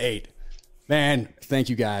 Let's go to 8. Man, thank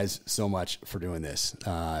you guys so much for doing this.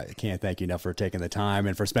 I can't thank you enough for taking the time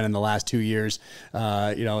and for spending the last 2 years,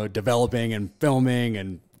 developing and filming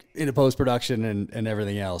and into post-production and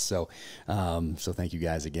everything else. So thank you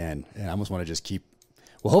guys again. And I almost want to just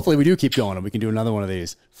hopefully we do keep going and we can do another one of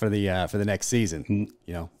these for the next season.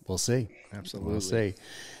 We'll see. Absolutely. We'll see.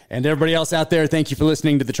 And everybody else out there, thank you for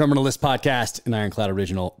listening to the Terminal List podcast, an Ironclad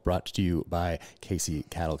original brought to you by Casey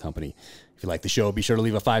Cattle Company. If you like the show, be sure to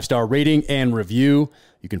leave a 5-star rating and review.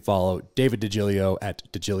 You can follow David DiGilio at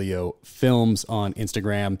DiGilio Films on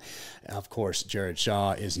Instagram. Of course, Jared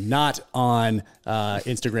Shaw is not on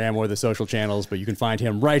Instagram or the social channels, but you can find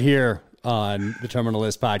him right here on the Terminal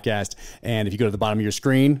List podcast. And if you go to the bottom of your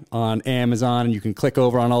screen on Amazon and you can click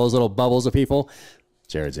over on all those little bubbles of people,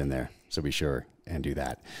 Jared's in there. So be sure and do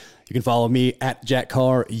that. You can follow me at Jack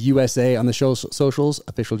Carr USA on the socials.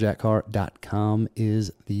 Officialjackcarr.com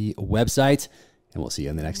is the website. And we'll see you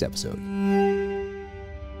in the next episode.